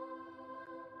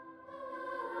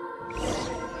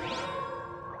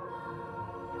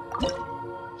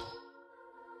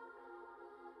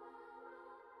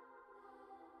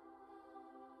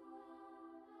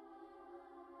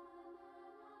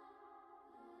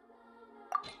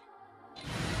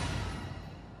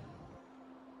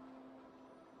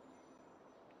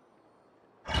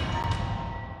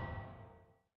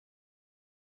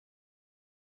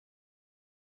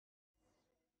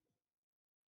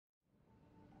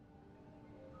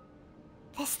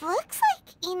 This looks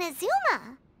like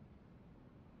Inazuma.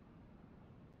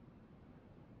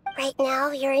 Right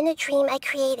now, you're in a dream I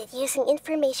created using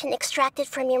information extracted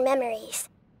from your memories.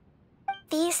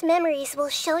 These memories will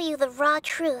show you the raw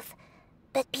truth,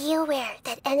 but be aware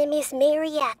that enemies may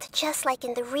react just like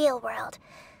in the real world.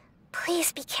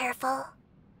 Please be careful.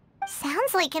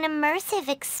 Sounds like an immersive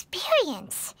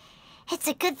experience. It's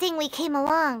a good thing we came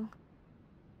along.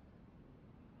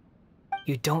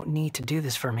 You don't need to do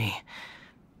this for me.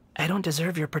 I don't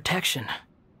deserve your protection.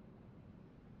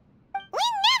 We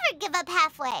never give up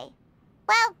halfway.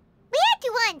 Well, we had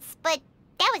to once, but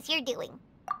that was your doing.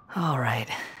 All right.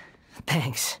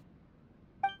 Thanks.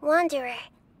 Wanderer,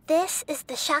 this is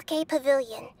the Shake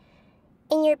Pavilion.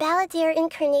 In your Balladeer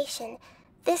incarnation,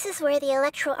 this is where the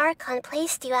Electro Archon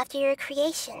placed you after your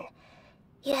creation.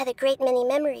 You had a great many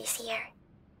memories here.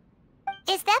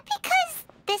 Is that because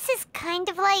this is kind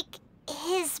of like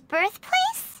his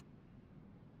birthplace?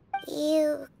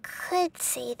 You could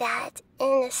say that,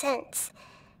 in a sense.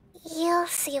 You'll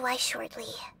see why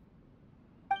shortly.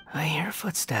 I hear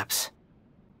footsteps.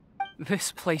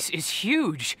 This place is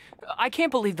huge. I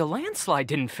can't believe the landslide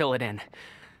didn't fill it in.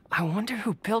 I wonder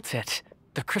who built it.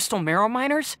 The Crystal Marrow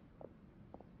Miners?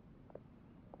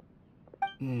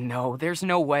 No, there's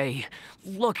no way.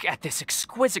 Look at this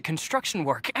exquisite construction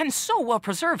work, and so well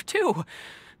preserved, too.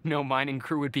 No mining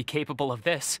crew would be capable of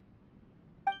this.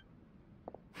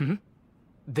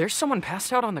 There's someone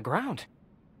passed out on the ground.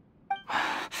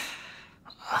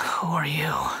 Who are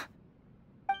you?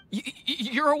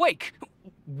 You're awake.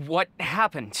 What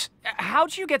happened?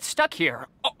 How'd you get stuck here?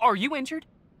 Are you injured?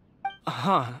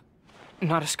 Not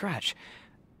a scratch.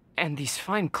 And these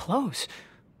fine clothes.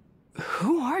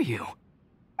 Who are you?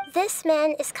 This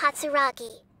man is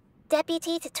Katsuragi,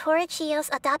 deputy to Torichiyo's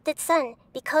adopted son,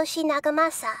 Mikoshi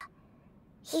Nagamasa.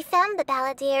 He found the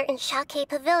Balladeer in Shake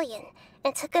Pavilion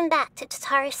and took him back to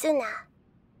Tatarasuna.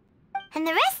 And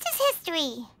the rest is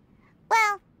history.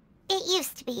 Well, it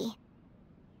used to be.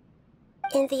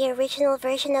 In the original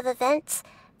version of events,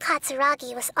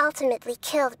 Katsuragi was ultimately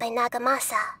killed by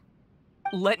Nagamasa.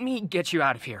 Let me get you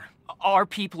out of here. Our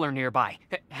people are nearby.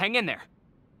 Hang in there.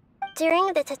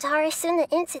 During the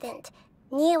Tatarasuna incident,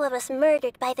 Niwa was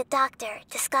murdered by the doctor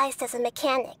disguised as a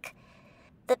mechanic.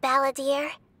 The balladeer,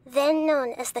 then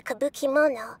known as the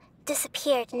Kabukimono,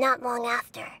 disappeared not long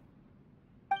after.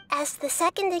 As the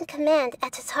second in command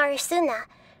at Tatarasuna,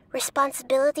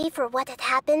 responsibility for what had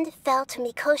happened fell to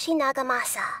Mikoshi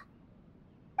Nagamasa.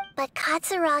 But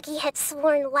Katsuragi had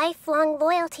sworn lifelong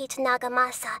loyalty to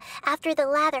Nagamasa after the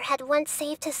latter had once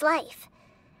saved his life.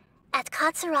 At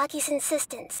Katsuragi's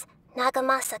insistence,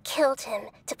 Nagamasa killed him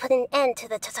to put an end to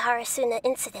the Tatarasuna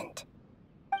incident.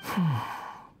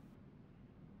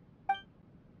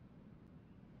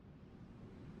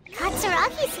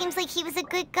 Katsuragi seems like he was a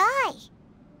good guy.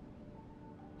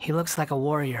 He looks like a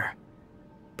warrior,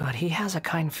 but he has a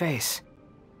kind face.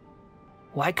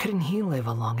 Why couldn't he live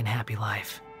a long and happy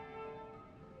life?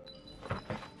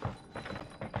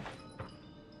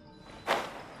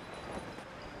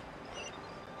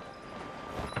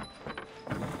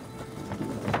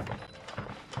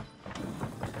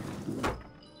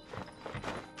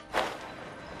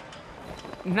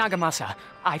 Nagamasa,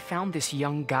 I found this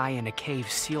young guy in a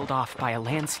cave sealed off by a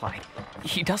landslide.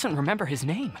 He doesn't remember his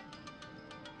name.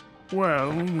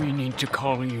 Well, we need to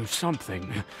call you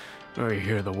something. I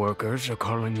hear the workers are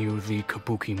calling you the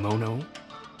Kabukimono.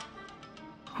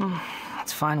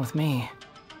 That's fine with me.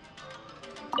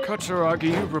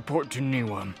 Katsuragi, report to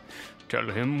Niwa. Tell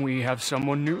him we have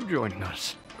someone new joining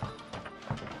us.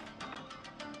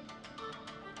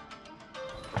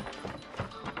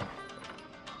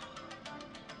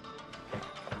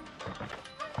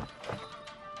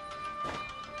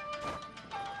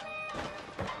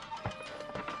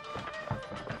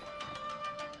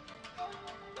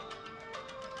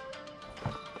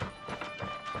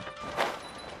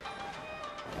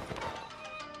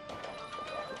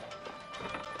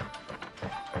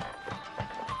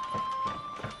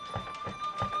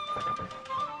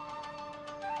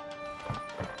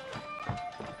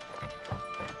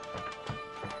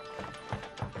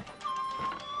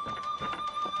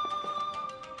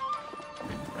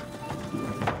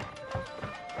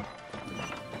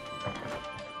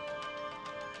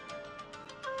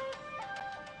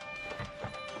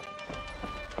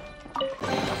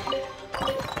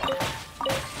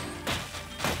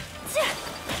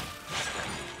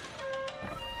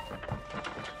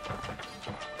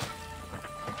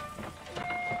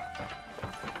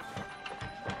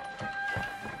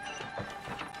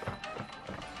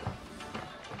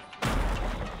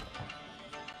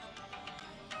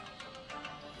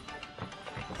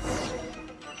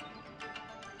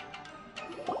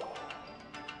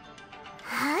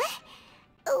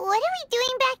 What are we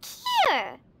doing back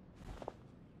here?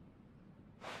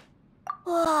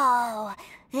 Whoa,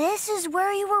 this is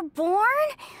where you were born?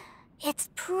 It's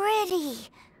pretty,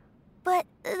 but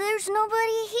there's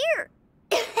nobody here.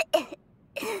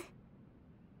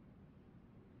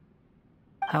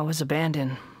 I was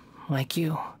abandoned, like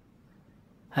you.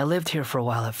 I lived here for a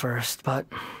while at first, but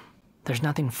there's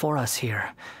nothing for us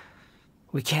here.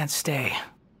 We can't stay.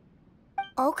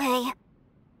 Okay.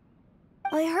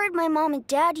 I heard my mom and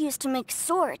dad used to make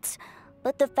swords,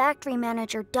 but the factory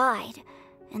manager died,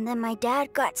 and then my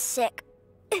dad got sick.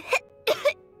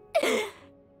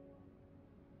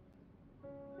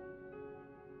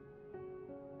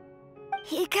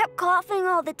 He kept coughing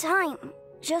all the time,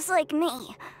 just like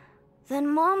me. Then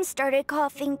Mom started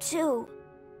coughing too.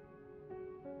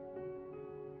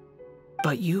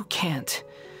 But you can't.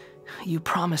 You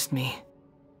promised me.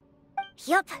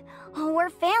 Yup, we're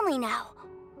family now.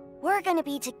 We're gonna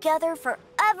be together forever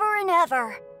and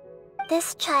ever.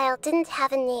 This child didn't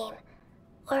have a name.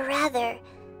 Or rather,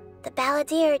 the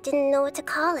balladeer didn't know what to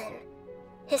call him.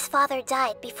 His father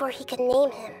died before he could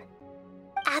name him.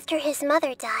 After his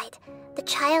mother died, the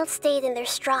child stayed in their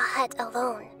straw hut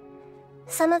alone.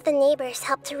 Some of the neighbors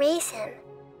helped to raise him.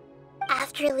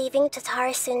 After leaving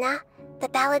Tatarasuna, the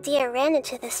balladeer ran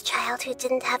into this child who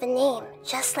didn't have a name,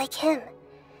 just like him.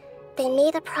 They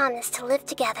made a promise to live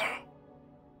together.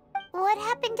 What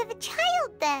happened to the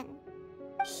child then?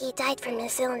 He died from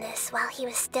his illness while he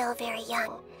was still very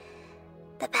young.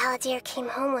 The balladeer came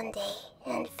home one day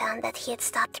and found that he had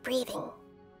stopped breathing.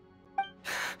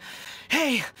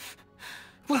 Hey!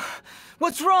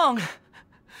 What's wrong?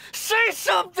 Say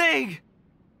something!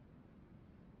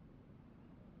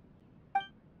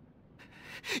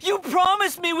 You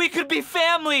promised me we could be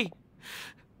family!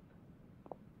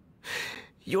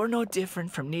 You're no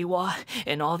different from Niwa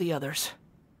and all the others.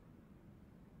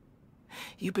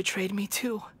 You betrayed me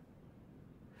too.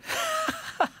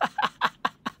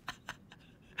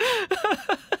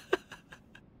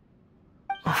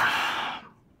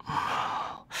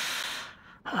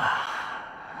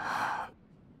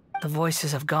 The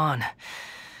voices have gone.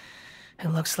 It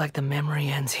looks like the memory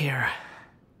ends here.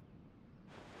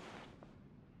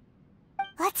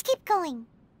 Let's keep going.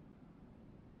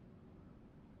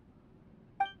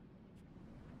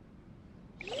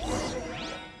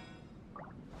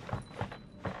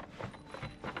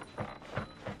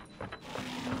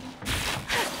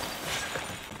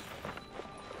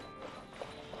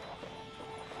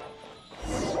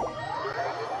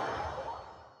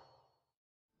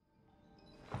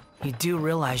 You do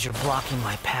realize you're blocking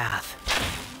my path.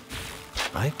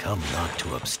 I come not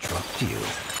to obstruct you.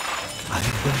 I've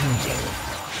been waiting.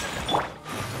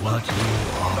 What you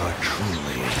are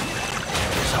truly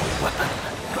is a weapon.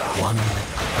 One that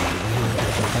can be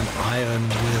wielded with an iron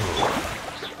will.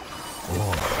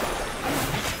 Or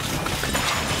you could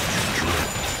continue to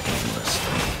drift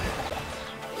aimlessly.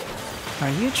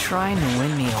 Are you trying to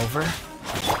win me over?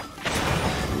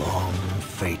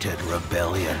 Long-fated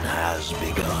rebellion has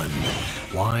begun.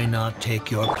 Why not take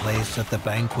your place at the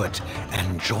banquet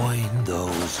and join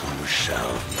those who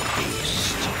shall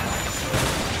feast?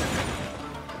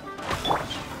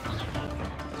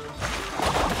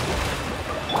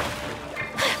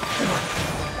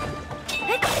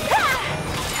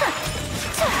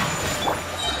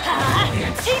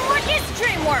 Teamwork is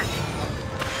dreamwork!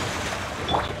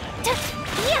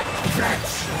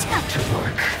 That's to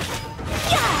work.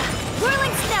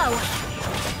 Whirling snow!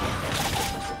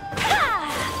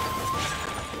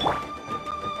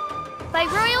 By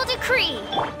royal decree!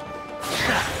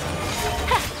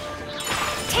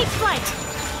 Take flight!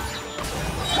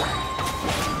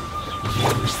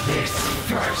 Use this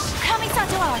first.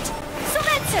 Kamisato out!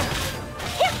 Sumetsu!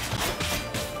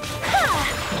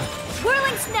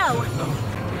 Whirling snow!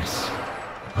 Loneliness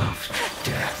of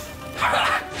death.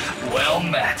 Well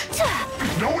met.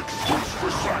 No excuse for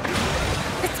slacking.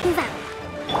 Let's move out.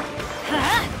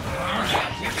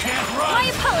 You can't run. My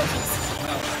apologies!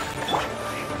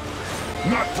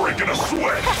 Not breaking a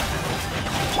sweat.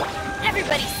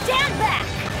 Everybody stand back!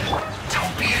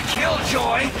 Don't be a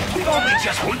killjoy. We've only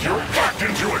just Put your back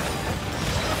into it.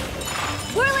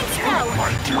 Whirling snow!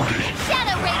 My duty.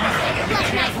 Shadow Raven make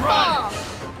Black Knight fall!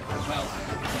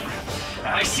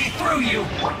 I see through you.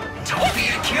 Don't be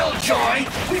a killjoy.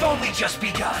 We've only just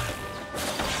begun.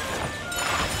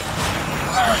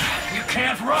 You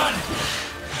can't run.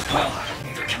 Well,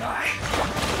 neither can I.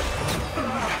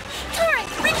 Turret,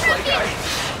 Looks like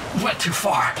I went too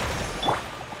far.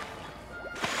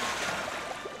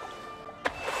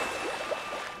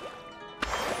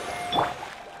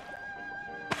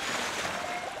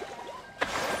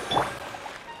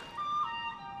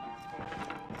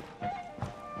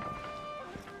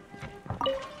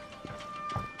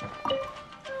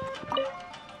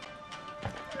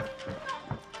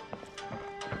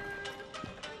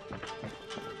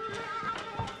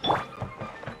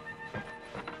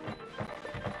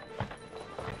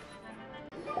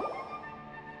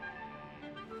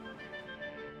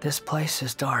 This place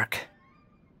is dark.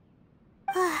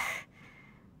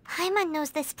 Paimon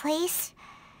knows this place.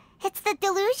 It's the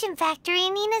Delusion Factory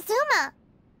in Inazuma.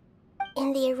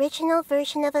 In the original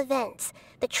version of events,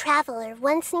 the Traveler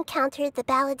once encountered the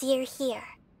Balladeer here.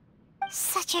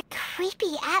 Such a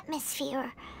creepy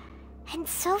atmosphere. And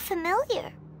so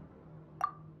familiar.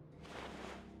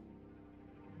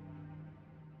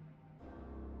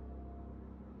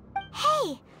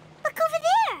 Hey, look over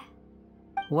there!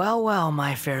 Well, well,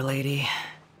 my fair lady.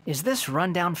 Is this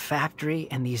rundown factory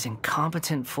and these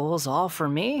incompetent fools all for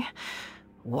me?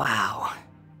 Wow.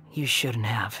 You shouldn't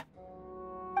have.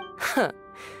 Huh.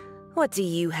 What do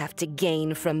you have to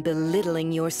gain from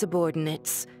belittling your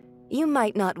subordinates? You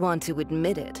might not want to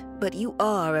admit it, but you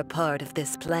are a part of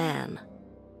this plan.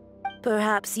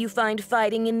 Perhaps you find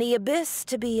fighting in the Abyss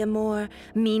to be a more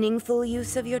meaningful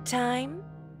use of your time?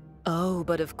 Oh,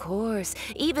 but of course,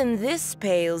 even this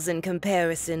pales in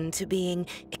comparison to being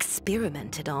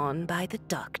experimented on by the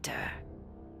Doctor.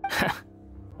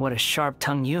 What a sharp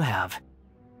tongue you have.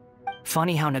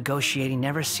 Funny how negotiating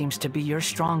never seems to be your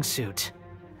strong suit.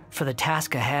 For the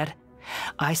task ahead,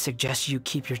 I suggest you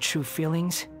keep your true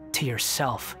feelings to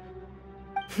yourself.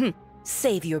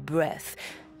 Save your breath.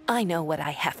 I know what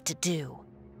I have to do.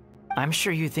 I'm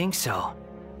sure you think so,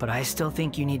 but I still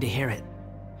think you need to hear it.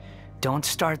 Don't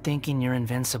start thinking you're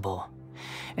invincible,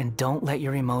 and don't let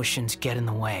your emotions get in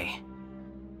the way.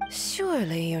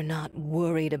 Surely you're not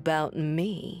worried about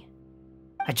me.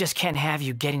 I just can't have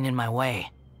you getting in my way.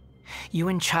 You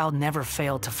and Child never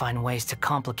fail to find ways to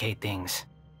complicate things.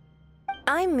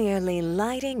 I'm merely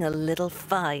lighting a little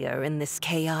fire in this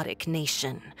chaotic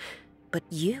nation. But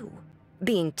you,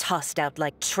 being tossed out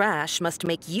like trash, must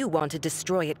make you want to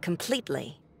destroy it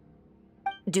completely.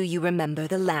 Do you remember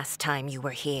the last time you were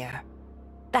here?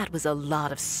 That was a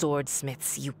lot of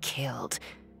swordsmiths you killed.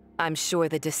 I'm sure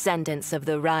the descendants of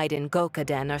the Raiden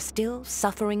Gokaden are still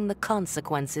suffering the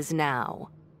consequences now.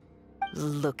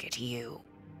 Look at you.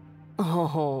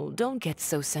 Oh, don't get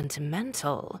so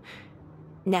sentimental.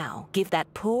 Now, give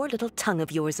that poor little tongue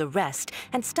of yours a rest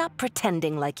and stop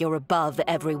pretending like you're above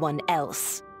everyone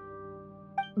else.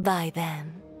 Bye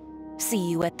then. See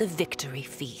you at the victory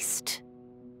feast.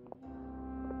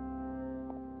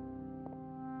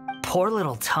 Poor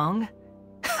little tongue?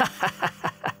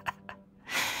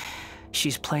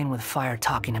 She's playing with fire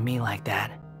talking to me like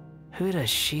that. Who does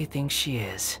she think she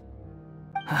is?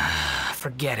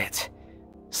 Forget it.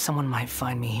 Someone might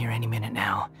find me here any minute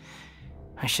now.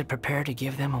 I should prepare to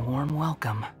give them a warm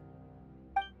welcome.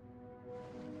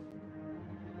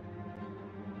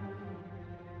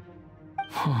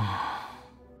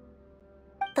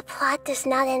 The plot does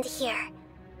not end here.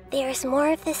 There is more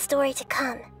of this story to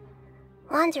come.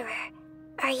 Wanderer,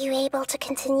 are you able to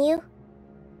continue?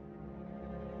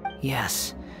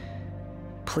 Yes.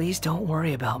 Please don't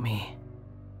worry about me.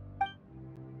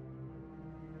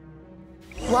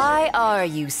 Why are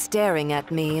you staring at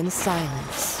me in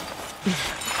silence?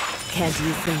 Can't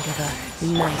you think of a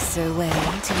nicer way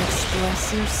to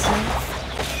express yourself?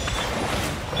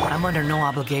 I'm under no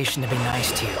obligation to be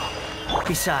nice to you.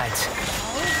 Besides,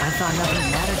 I thought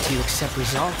nothing mattered to you except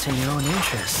results in your own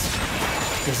interests.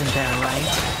 Isn't that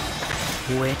right,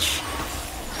 witch?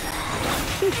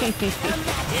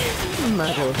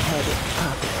 Muddle-headed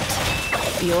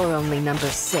puppet. You're only number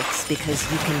 6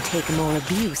 because you can take more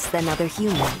abuse than other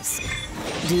humans.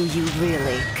 Do you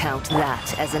really count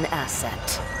that as an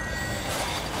asset?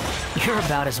 You're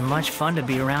about as much fun to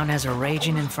be around as a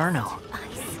raging inferno.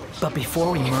 But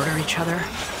before we murder each other,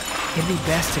 it'd be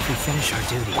best if we finish our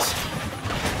duties.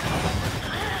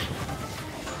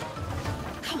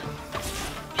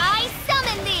 I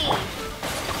summon thee!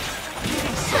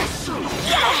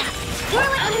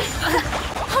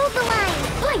 Hold the line!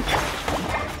 Blink!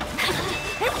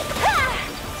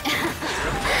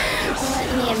 Let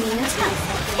me amuse myself.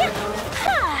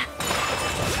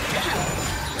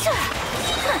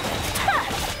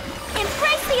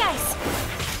 Embrace the ice!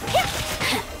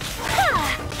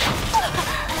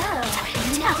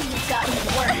 Now you've got me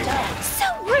worked up. So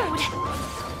rude!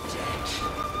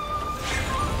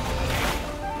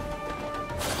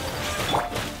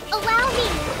 Allow me!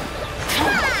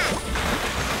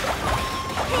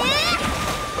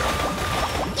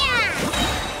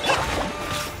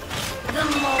 The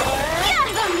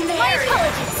merrier. My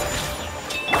apologies.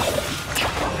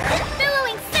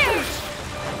 Billowing surge!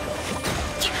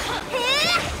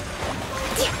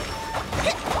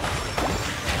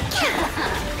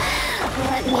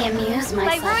 Let me amuse myself.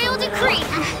 By royal decree!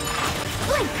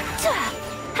 Blink.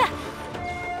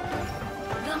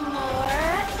 The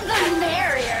more, the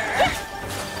merrier.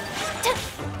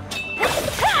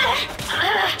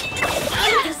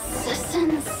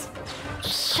 Assistance.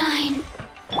 Shine.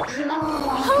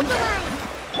 Hold the line!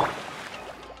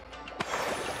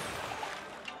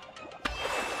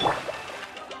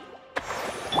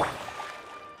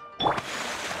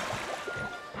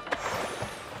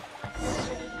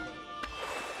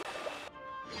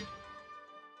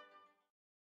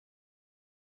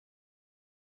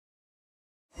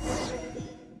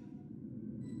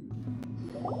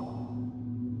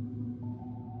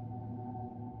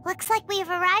 Looks like we've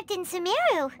arrived in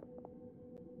Sumeru.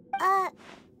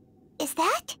 Is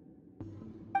that?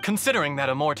 Considering that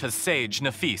Amorta's sage,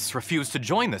 Nafis, refused to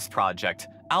join this project,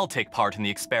 I'll take part in the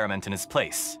experiment in his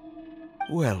place.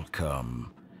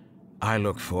 Welcome. I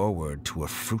look forward to a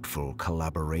fruitful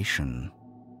collaboration.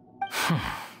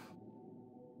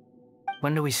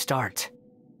 When do we start?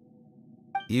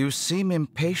 You seem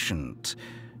impatient.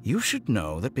 You should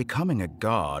know that becoming a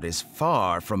god is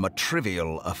far from a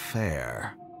trivial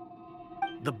affair.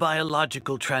 The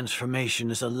biological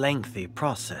transformation is a lengthy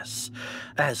process.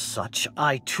 As such,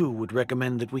 I too would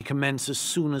recommend that we commence as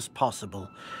soon as possible.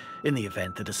 In the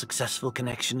event that a successful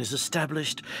connection is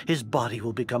established, his body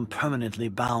will become permanently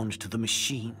bound to the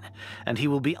machine, and he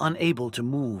will be unable to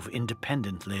move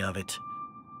independently of it.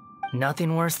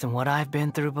 Nothing worse than what I've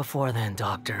been through before then,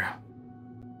 Doctor.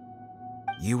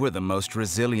 You were the most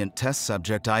resilient test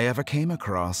subject I ever came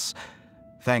across.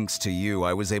 Thanks to you,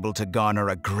 I was able to garner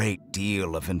a great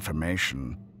deal of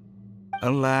information.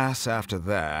 Alas, after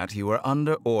that, you were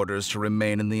under orders to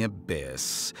remain in the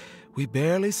Abyss. We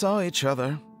barely saw each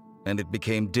other, and it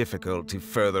became difficult to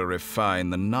further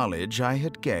refine the knowledge I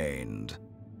had gained.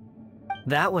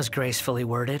 That was gracefully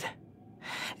worded.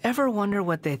 Ever wonder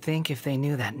what they think if they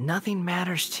knew that nothing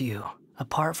matters to you,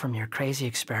 apart from your crazy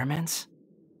experiments?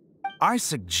 I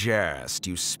suggest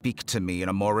you speak to me in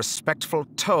a more respectful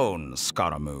tone,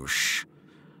 Scaramouche.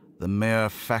 The mere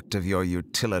fact of your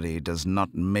utility does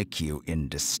not make you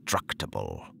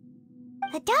indestructible.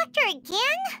 The doctor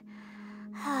again?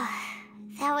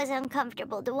 That was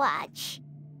uncomfortable to watch.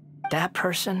 That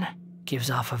person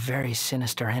gives off a very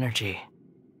sinister energy.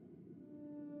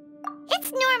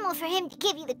 It's normal for him to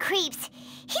give you the creeps.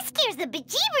 He scares the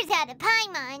bejeebers out of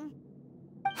Paimon.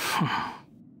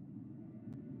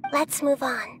 Let's move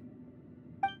on.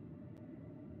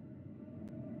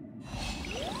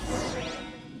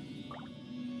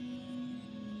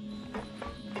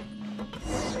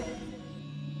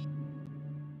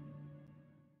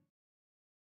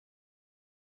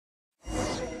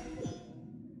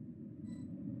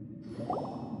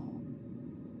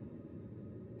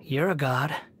 You're a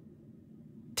god.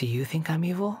 Do you think I'm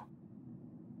evil?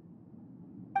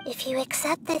 If you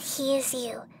accept that he is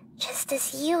you, just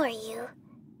as you are you,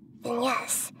 then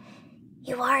yes,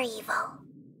 you are evil.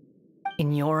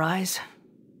 In your eyes,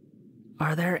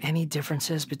 are there any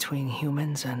differences between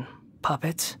humans and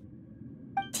puppets?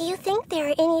 Do you think there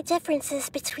are any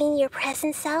differences between your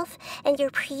present self and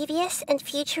your previous and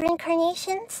future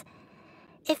incarnations?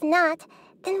 If not,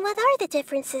 then what are the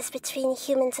differences between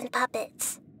humans and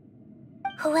puppets?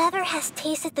 Whoever has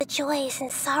tasted the joys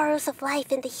and sorrows of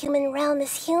life in the human realm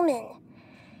is human.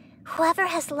 Whoever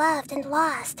has loved and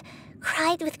lost,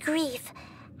 cried with grief,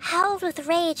 howled with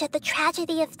rage at the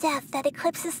tragedy of death that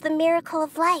eclipses the miracle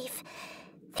of life,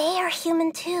 they are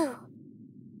human too.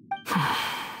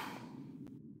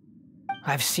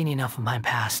 I've seen enough of my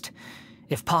past.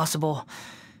 If possible,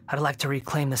 I'd like to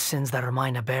reclaim the sins that are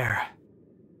mine to bear.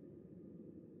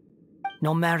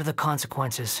 No matter the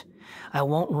consequences, I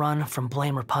won't run from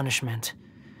blame or punishment.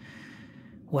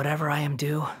 Whatever I am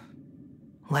due,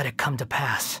 let it come to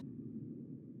pass.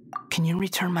 Can you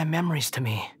return my memories to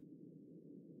me?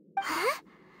 Huh?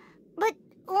 But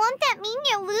won't that mean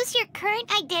you'll lose your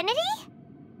current identity?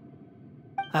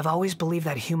 I've always believed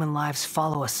that human lives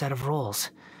follow a set of rules,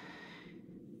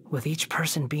 with each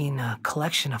person being a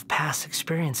collection of past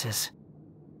experiences.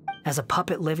 As a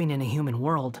puppet living in a human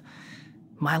world,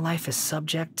 my life is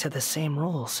subject to the same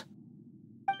rules.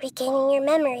 Regaining your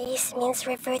memories means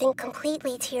reverting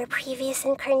completely to your previous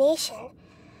incarnation.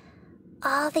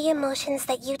 All the emotions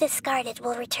that you discarded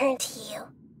will return to you.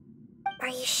 Are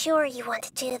you sure you want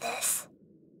to do this?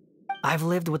 I've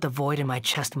lived with a void in my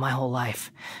chest my whole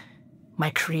life. My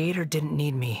creator didn't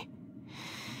need me.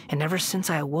 And ever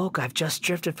since I awoke, I've just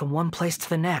drifted from one place to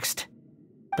the next.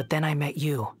 But then I met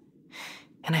you.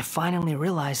 And I finally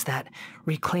realized that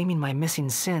reclaiming my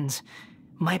missing sins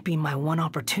might be my one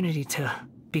opportunity to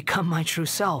become my true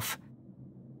self.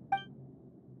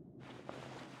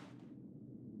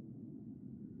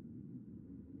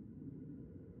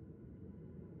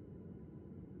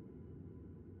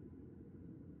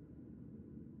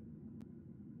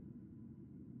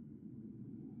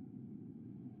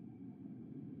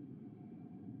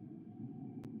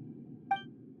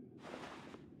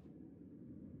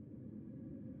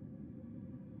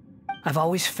 I've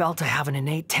always felt I have an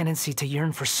innate tendency to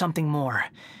yearn for something more,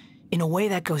 in a way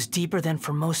that goes deeper than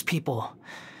for most people.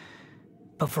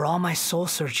 But for all my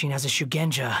soul-searching as a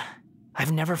Shugenja,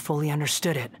 I've never fully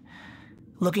understood it.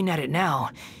 Looking at it now,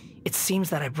 it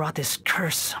seems that I brought this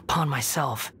curse upon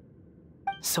myself.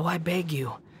 So I beg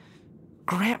you,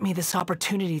 grant me this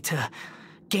opportunity to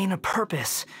gain a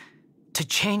purpose, to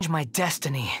change my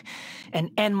destiny, and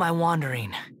end my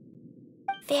wandering.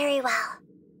 Very well.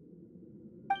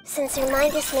 Since your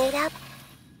mind is made up,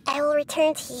 I will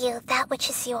return to you that which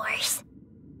is yours.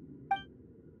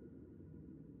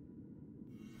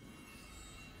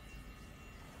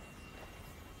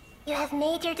 You have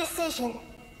made your decision.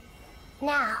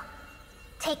 Now,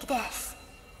 take this.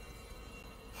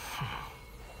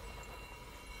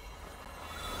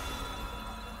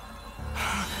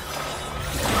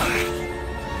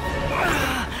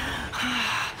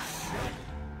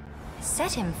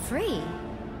 Set him free.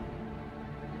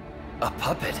 A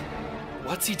puppet?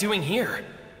 What's he doing here?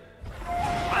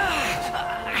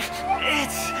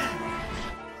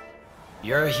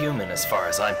 You're a human as far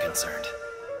as I'm concerned.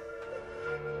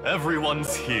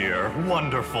 Everyone's here.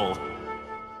 Wonderful.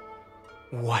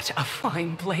 What a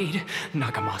fine blade.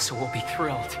 Nagamasa will be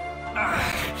thrilled.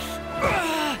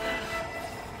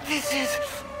 This is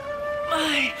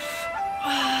my...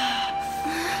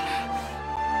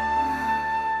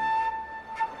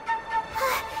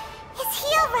 Is he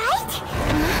alright?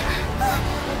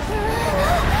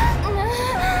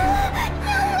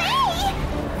 No way!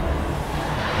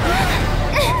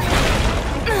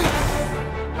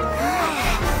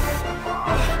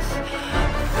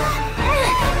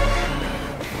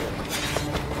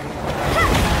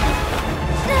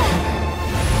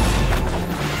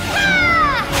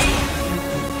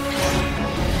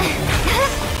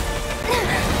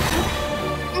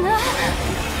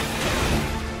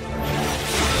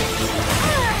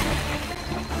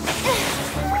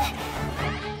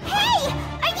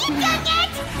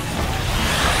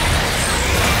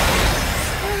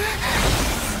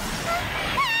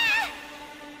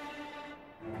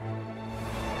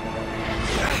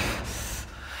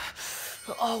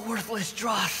 All worthless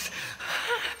dross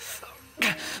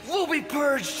will be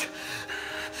purged.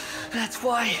 That's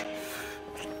why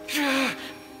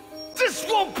this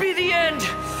won't be the end.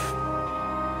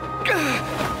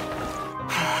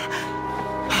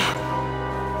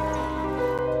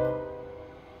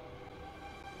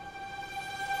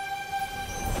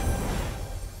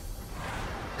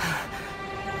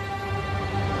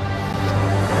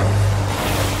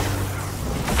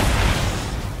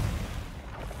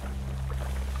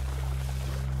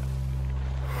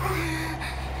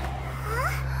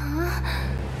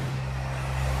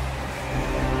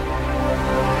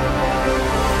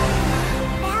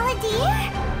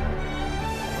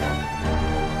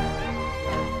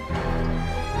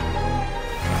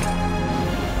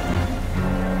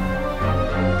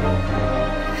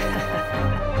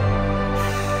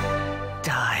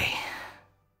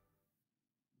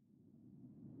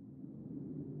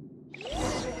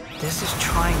 This is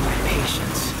trying my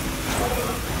patience.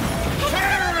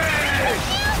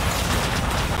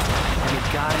 You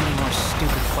got any more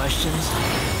stupid questions?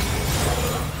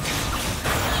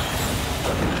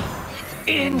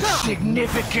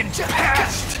 Insignificant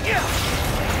past!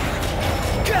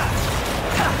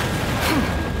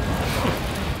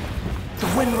 The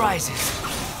wind rises.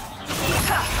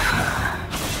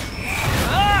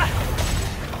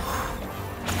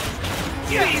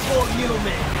 Evil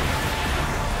human!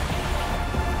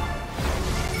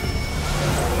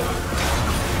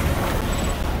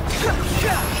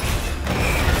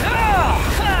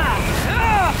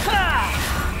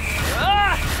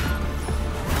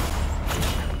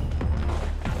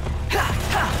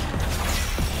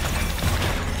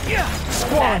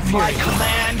 At my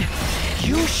command,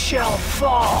 you shall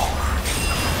fall.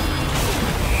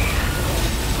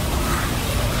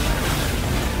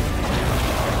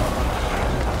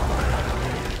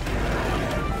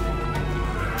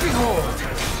 Behold!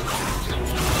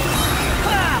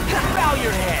 Bow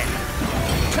your head!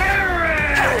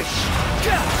 Perish!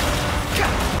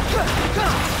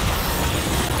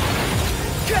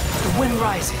 The wind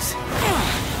rises.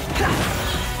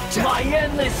 My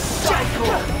endless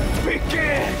cycle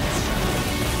begins!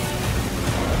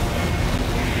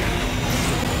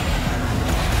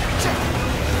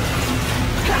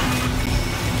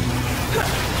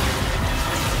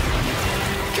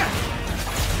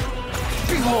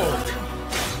 Behold!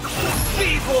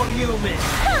 Evil human!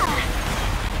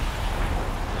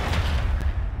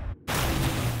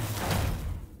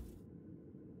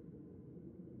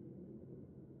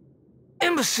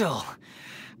 Imbecile!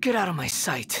 Get out of my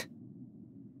sight.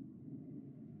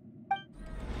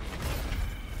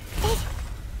 It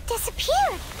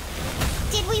disappeared.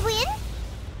 Did we win?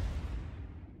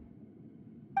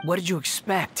 What did you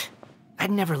expect?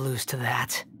 I'd never lose to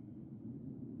that.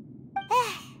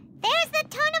 There's the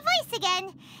tone of voice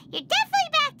again. You're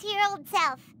definitely back to your old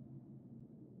self.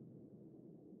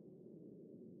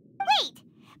 Wait,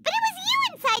 but it was you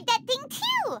inside that thing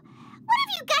too. What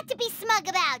have you got to be smug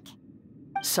about?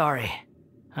 Sorry.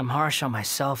 I'm harsh on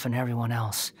myself and everyone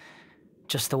else.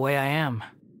 Just the way I am.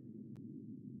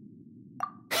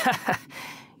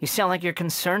 You sound like you're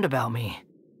concerned about me.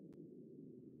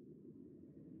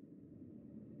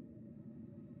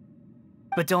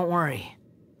 But don't worry.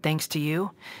 Thanks to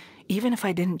you, even if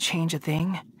I didn't change a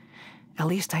thing, at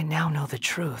least I now know the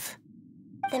truth.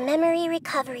 The memory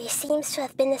recovery seems to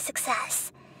have been a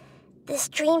success. This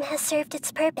dream has served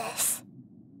its purpose.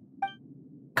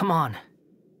 Come on.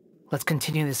 Let's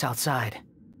continue this outside.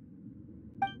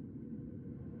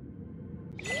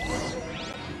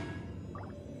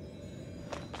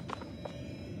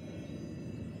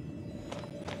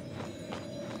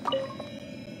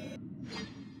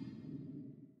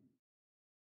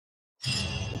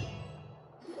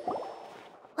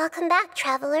 Welcome back,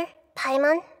 Traveler,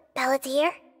 Paimon, Balladeer.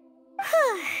 It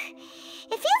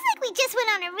feels like we just went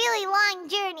on a really long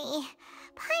journey.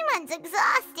 Paimon's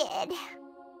exhausted.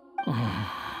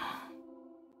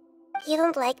 You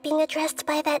don't like being addressed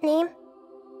by that name?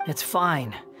 It's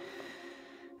fine.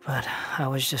 But I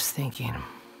was just thinking,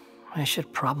 I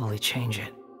should probably change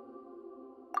it.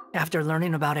 After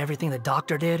learning about everything the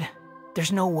doctor did,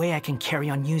 there's no way I can carry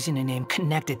on using a name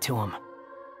connected to him.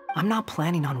 I'm not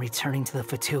planning on returning to the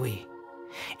Fatui,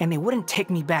 and they wouldn't take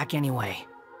me back anyway.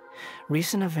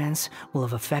 Recent events will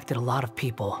have affected a lot of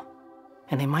people,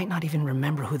 and they might not even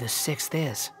remember who the 6th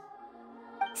is.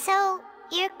 So,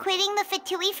 you're quitting the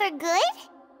Fatui for good?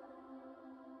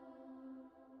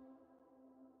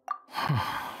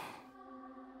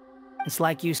 It's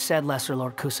like you said, Lesser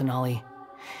Lord Kusanali.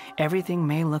 Everything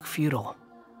may look futile,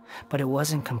 but it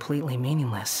wasn't completely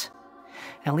meaningless.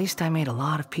 At least I made a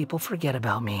lot of people forget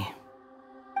about me.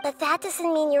 But that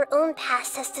doesn't mean your own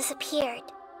past has disappeared.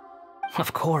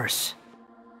 Of course.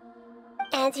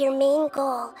 And your main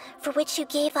goal, for which you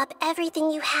gave up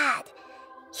everything you had,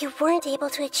 you weren't able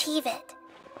to achieve it.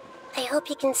 I hope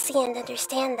you can see and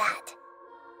understand that.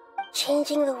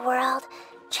 Changing the world,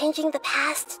 changing the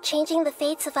past, changing the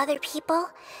fates of other people,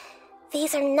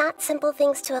 these are not simple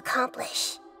things to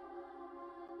accomplish.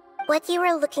 What you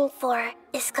are looking for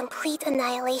is complete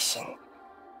annihilation.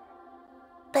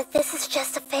 But this is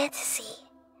just a fantasy.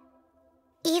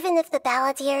 Even if the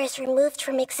Balladeer is removed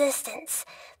from existence,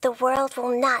 the world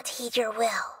will not heed your will.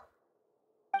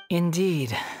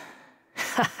 Indeed.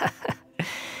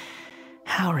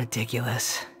 How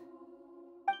ridiculous.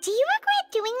 Do you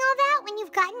regret doing all that when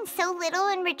you've gotten so little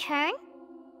in return?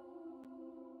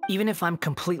 Even if I'm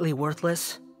completely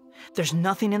worthless, there's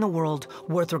nothing in the world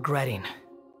worth regretting.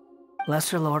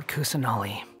 Lesser Lord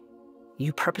Kusanali,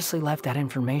 you purposely left that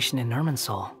information in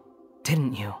Irminsul,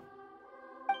 didn't you?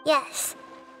 Yes,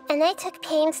 and I took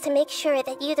pains to make sure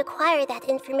that you'd acquire that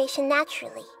information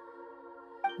naturally.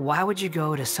 Why would you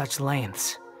go to such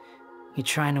lengths? You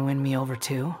trying to win me over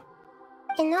too?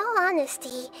 In all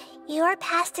honesty, your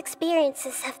past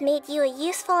experiences have made you a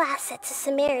useful asset to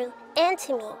Sumeru and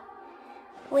to me.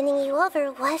 Winning you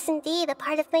over was indeed a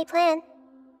part of my plan.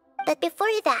 But before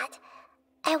that,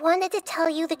 I wanted to tell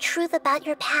you the truth about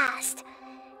your past.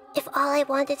 If all I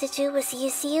wanted to do was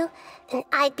use you, then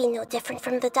I'd be no different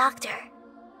from the doctor.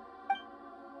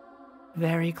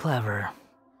 Very clever.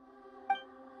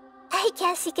 I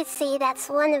guess you could say that's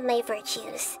one of my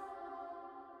virtues.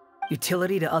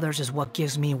 Utility to others is what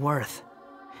gives me worth.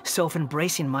 So if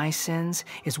embracing my sins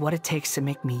is what it takes to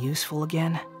make me useful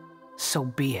again, so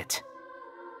be it.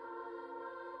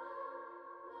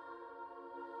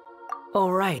 Oh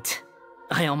right,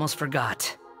 I almost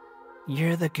forgot.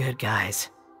 You're the good guys.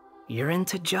 You're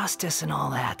into justice and all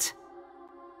that.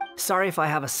 Sorry if I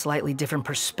have a slightly different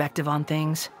perspective on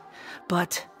things,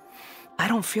 but I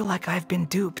don't feel like I've been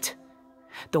duped.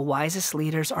 The wisest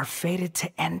leaders are fated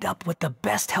to end up with the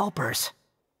best helpers.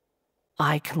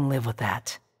 I can live with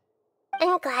that.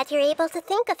 I'm glad you're able to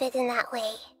think of it in that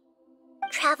way.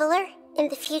 Traveler, in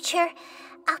the future,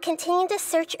 I'll continue to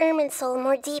search Irminsul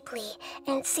more deeply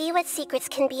and see what secrets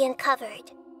can be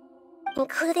uncovered.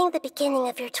 Including the beginning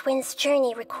of your twins'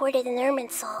 journey recorded in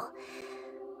Irminsul.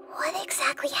 What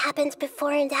exactly happened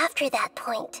before and after that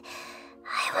point?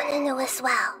 I want to know as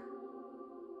well.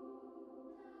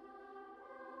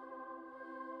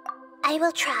 I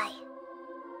will try.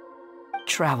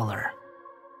 Traveler.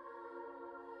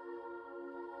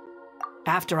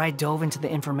 After I dove into the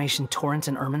information torrents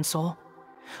in Irminsul,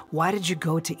 why did you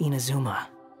go to Inazuma?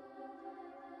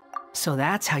 So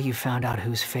that's how you found out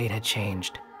whose fate had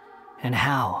changed. And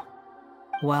how?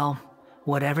 Well,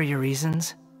 whatever your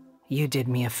reasons, you did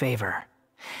me a favor.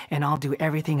 And I'll do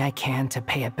everything I can to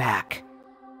pay it back.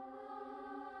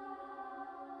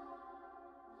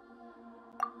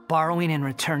 Borrowing and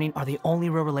returning are the only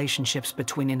real relationships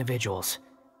between individuals.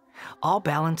 I'll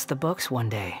balance the books one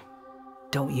day.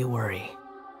 Don't you worry.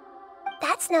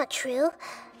 That's not true.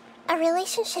 A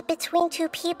relationship between two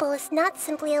people is not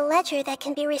simply a ledger that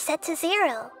can be reset to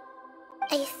zero.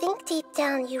 I think deep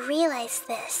down you realize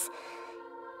this.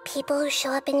 People who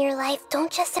show up in your life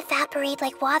don't just evaporate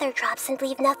like water drops and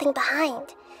leave nothing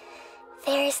behind.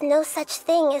 There is no such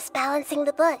thing as balancing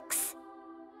the books.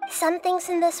 Some things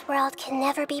in this world can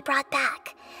never be brought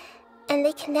back, and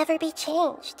they can never be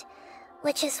changed,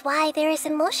 which is why there is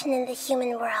emotion in the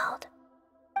human world.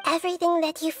 Everything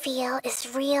that you feel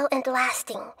is real and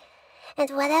lasting, and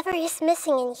whatever is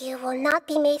missing in you will not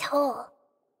be made whole.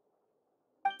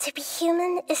 To be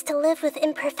human is to live with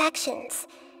imperfections.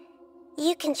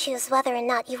 You can choose whether or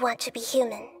not you want to be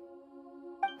human.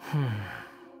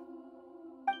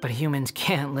 But humans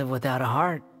can't live without a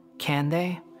heart, can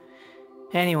they?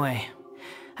 Anyway,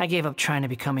 I gave up trying to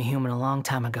become a human a long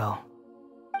time ago.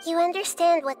 You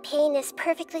understand what pain is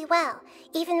perfectly well,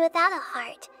 even without a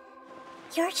heart.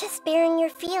 You're just bearing your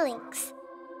feelings.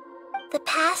 The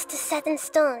past is set in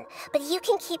stone, but you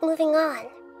can keep moving on.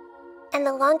 And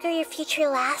the longer your future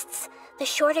lasts, the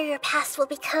shorter your past will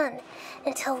become,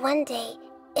 until one day,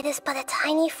 it is but a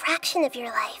tiny fraction of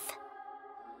your life.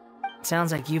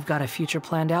 Sounds like you've got a future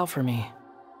planned out for me.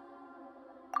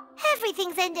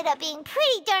 Everything's ended up being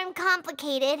pretty darn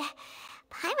complicated.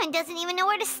 Paimon doesn't even know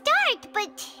where to start,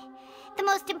 but the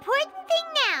most important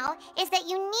thing now is that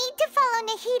you need to follow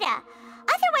Nahida.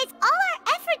 Otherwise, all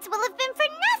our efforts will have been for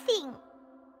nothing.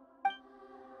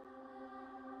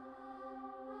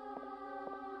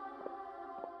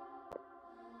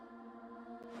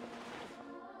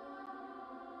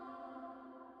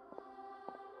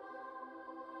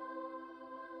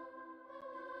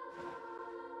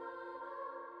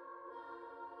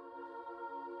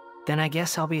 Then I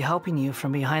guess I'll be helping you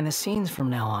from behind the scenes from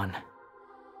now on.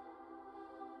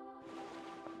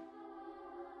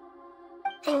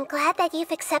 I'm glad that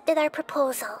you've accepted our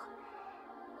proposal.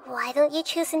 Why don't you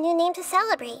choose a new name to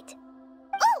celebrate?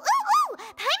 Ooh!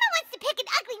 Paimon wants to pick an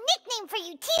ugly nickname for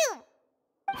you,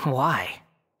 too! Why?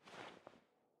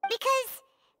 Because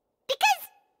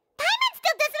Paimon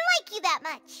still doesn't like you that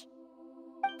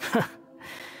much.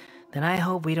 Then I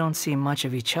hope we don't see much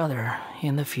of each other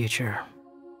in the future.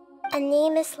 A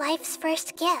name is life's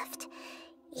first gift.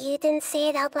 You didn't say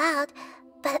it out loud,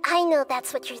 but I know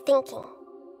that's what you're thinking.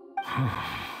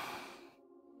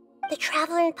 The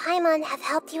Traveler and Paimon have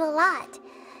helped you a lot.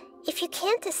 If you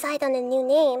can't decide on a new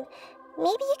name,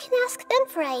 maybe you can ask them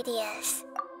for ideas.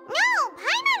 No!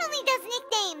 Paimon only does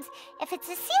nicknames! If it's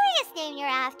a serious name you're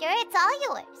after, it's all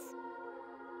yours.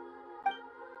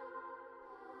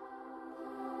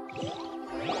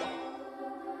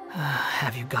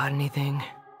 Have you got anything?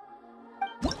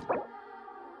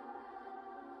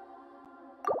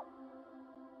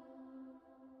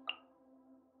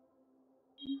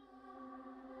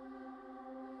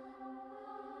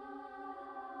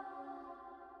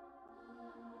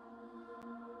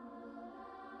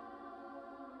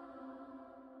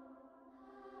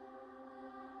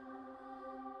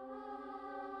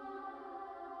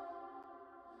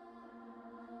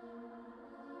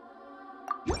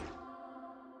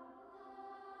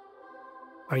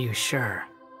 Are you sure?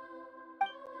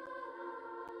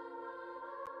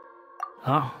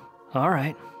 Oh,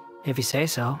 alright. If you say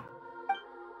so.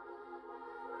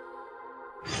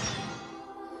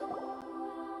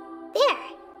 There!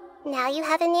 Now you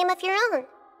have a name of your own.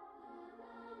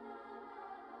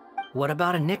 What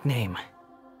about a nickname?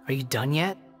 Are you done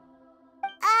yet?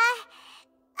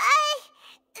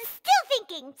 Still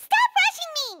thinking. Stop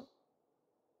rushing me!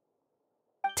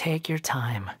 Take your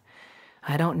time.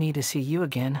 I don't need to see you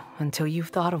again until you've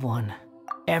thought of one.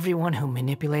 Everyone who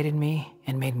manipulated me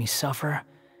and made me suffer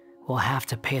will have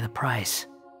to pay the price.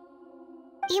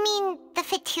 You mean the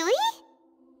Fatui?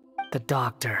 The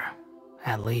doctor,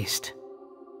 at least.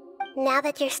 Now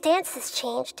that your stance has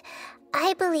changed,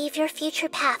 I believe your future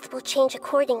path will change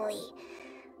accordingly.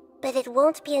 But it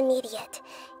won't be immediate.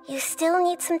 You still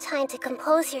need some time to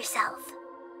compose yourself.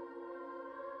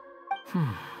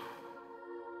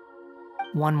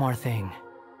 One more thing.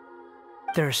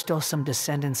 There are still some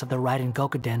descendants of the Raiden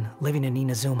Gokuden living in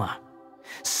Inazuma.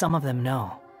 Some of them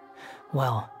know.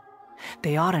 Well,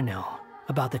 they ought to know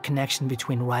about the connection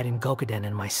between Raiden Gokuden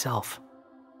and myself.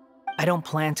 I don't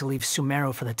plan to leave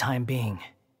Sumeru for the time being.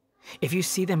 If you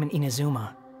see them in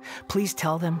Inazuma, please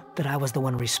tell them that I was the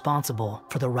one responsible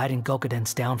for the Raiden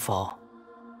Gokuden's downfall.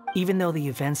 Even though the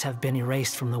events have been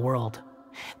erased from the world,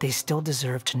 they still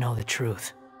deserve to know the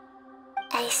truth.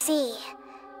 I see.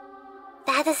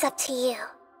 That is up to you.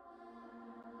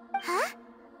 Huh?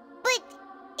 But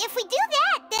if we do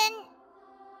that, then...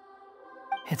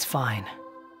 It's fine.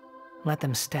 Let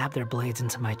them stab their blades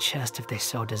into my chest if they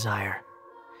so desire.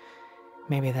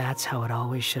 Maybe that's how it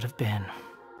always should have been.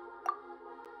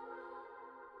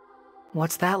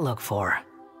 What's that look for?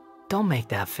 Don't make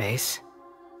that face.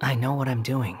 I know what I'm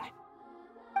doing.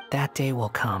 That day will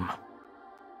come.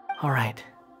 Alright,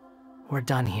 we're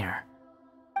done here.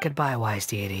 Goodbye, wise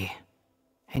deity.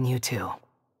 And you too.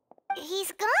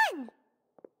 He's gone!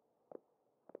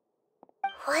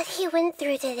 What he went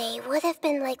through today would have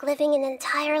been like living an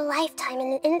entire lifetime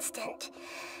in an instant.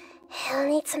 He'll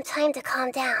need some time to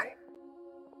calm down.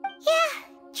 Yeah,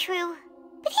 true.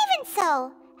 But even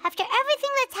so, after everything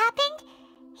that's happened,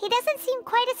 he doesn't seem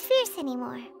quite as fierce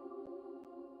anymore.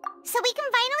 So we can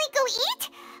finally go eat?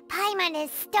 Paimon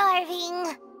is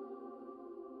starving.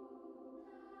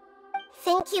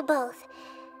 Thank you both.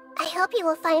 I hope you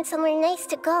will find somewhere nice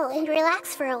to go and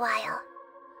relax for a while.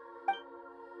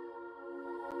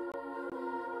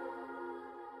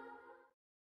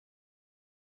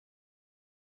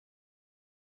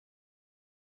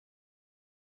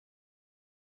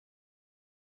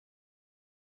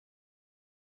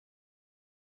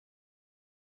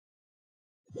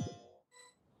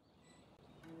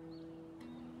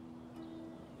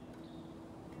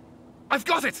 I've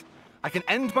got it! I can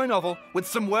end my novel with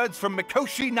some words from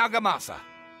Mikoshi Nagamasa.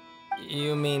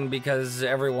 You mean because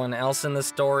everyone else in the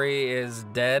story is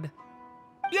dead?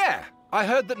 Yeah, I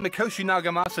heard that Mikoshi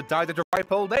Nagamasa died at a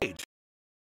ripe old age.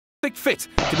 Perfect fit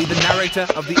to be the narrator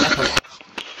of the epilogue.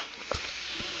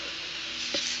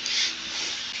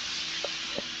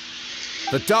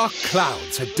 The dark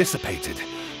clouds had dissipated,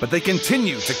 but they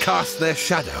continued to cast their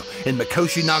shadow in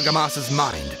Mikoshi Nagamasa's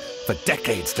mind for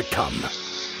decades to come.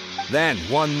 Then,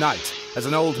 one night, as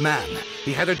an old man,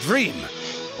 he had a dream.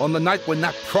 On the night when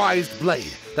that prized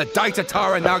blade, the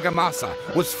Daitatara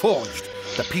Nagamasa, was forged,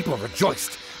 the people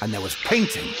rejoiced, and there was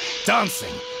painting,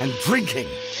 dancing, and drinking.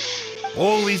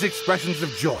 All these expressions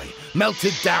of joy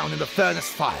melted down in the furnace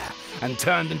fire and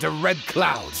turned into red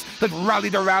clouds that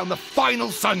rallied around the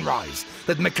final sunrise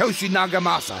that Mikoshi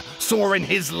Nagamasa saw in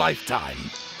his lifetime.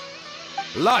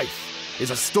 Life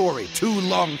is a story too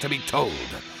long to be told,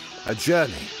 a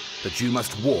journey that you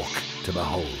must walk to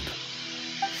behold.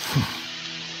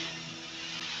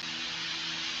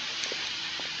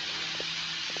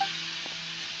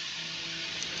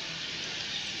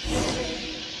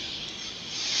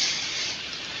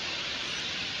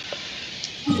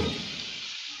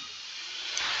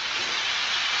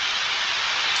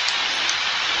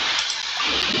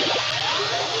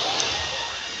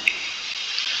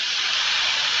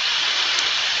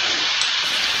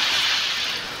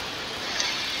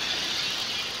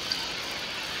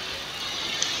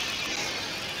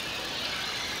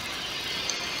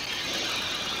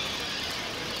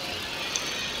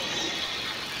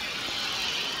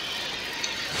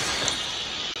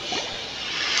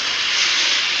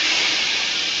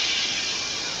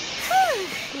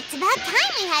 It's about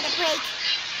time we had a break.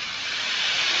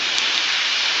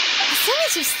 As soon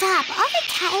as you stop, all the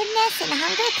tiredness and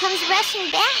hunger comes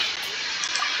rushing back.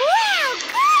 Wow,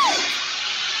 good!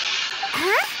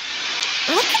 Huh?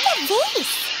 Look at the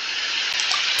vase.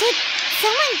 Did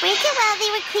someone break it while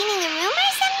they were cleaning the room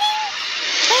or something?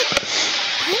 But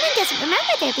Paimon doesn't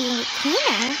remember there being a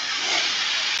cleaner.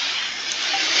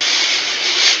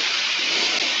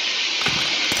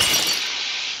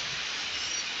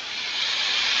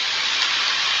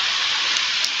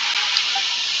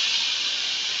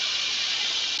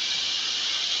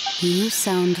 You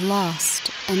sound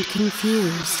lost and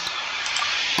confused.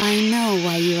 I know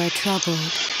why you are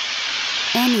troubled.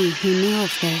 Any who knew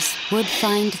of this would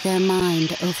find their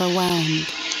mind overwhelmed.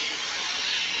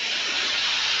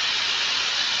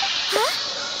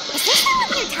 Huh? Is this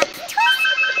someone you're talking to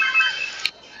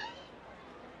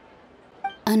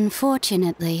us?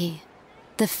 Unfortunately,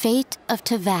 the fate of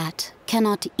Tevat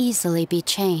cannot easily be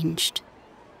changed.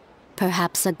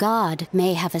 Perhaps a god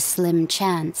may have a slim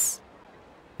chance.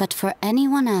 But for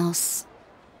anyone else,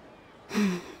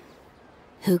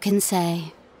 who can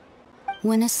say?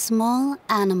 When a small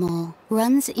animal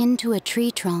runs into a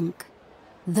tree trunk,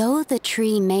 though the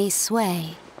tree may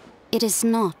sway, it is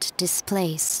not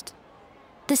displaced.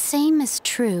 The same is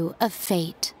true of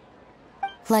fate.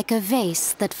 Like a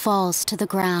vase that falls to the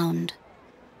ground.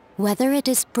 Whether it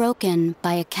is broken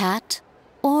by a cat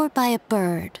or by a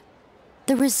bird,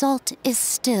 the result is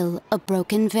still a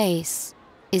broken vase,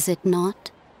 is it not?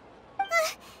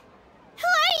 Who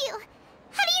are you?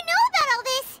 How do you know about all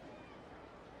this?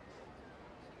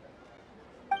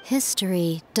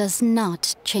 History does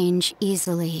not change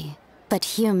easily, but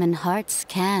human hearts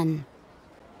can.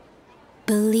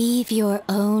 Believe your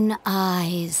own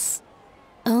eyes.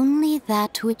 Only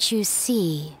that which you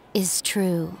see is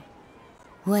true.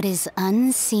 What is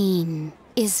unseen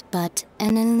is but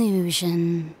an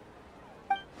illusion.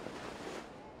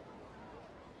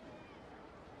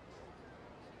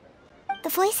 The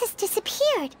voice has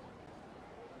disappeared.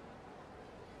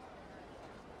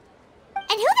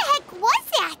 And who the heck was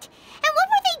that? And what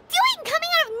were they doing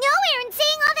coming out of nowhere and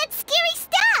saying all that scary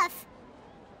stuff?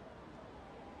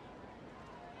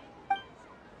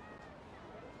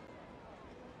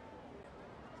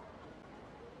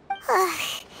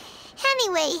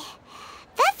 Anyway,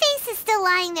 that vase is still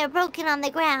lying there broken on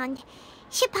the ground.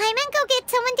 Should Paimon go get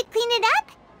someone to clean it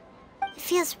up? It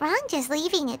feels wrong just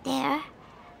leaving it there.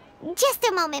 Just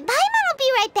a moment. Paimon will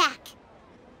be right back.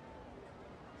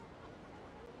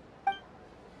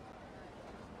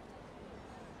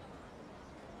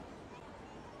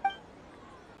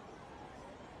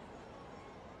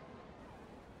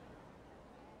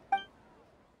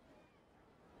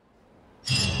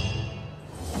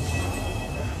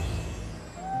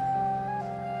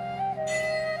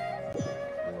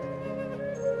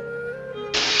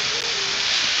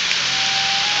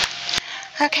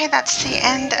 Okay, that's the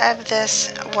end of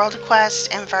this World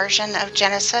Quest Inversion of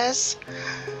Genesis.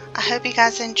 I hope you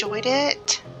guys enjoyed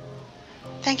it.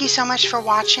 Thank you so much for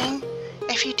watching.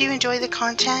 If you do enjoy the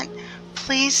content,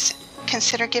 please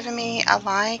consider giving me a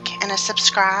like and a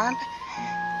subscribe.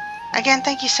 Again,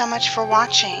 thank you so much for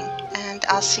watching, and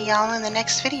I'll see y'all in the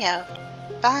next video.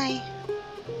 Bye!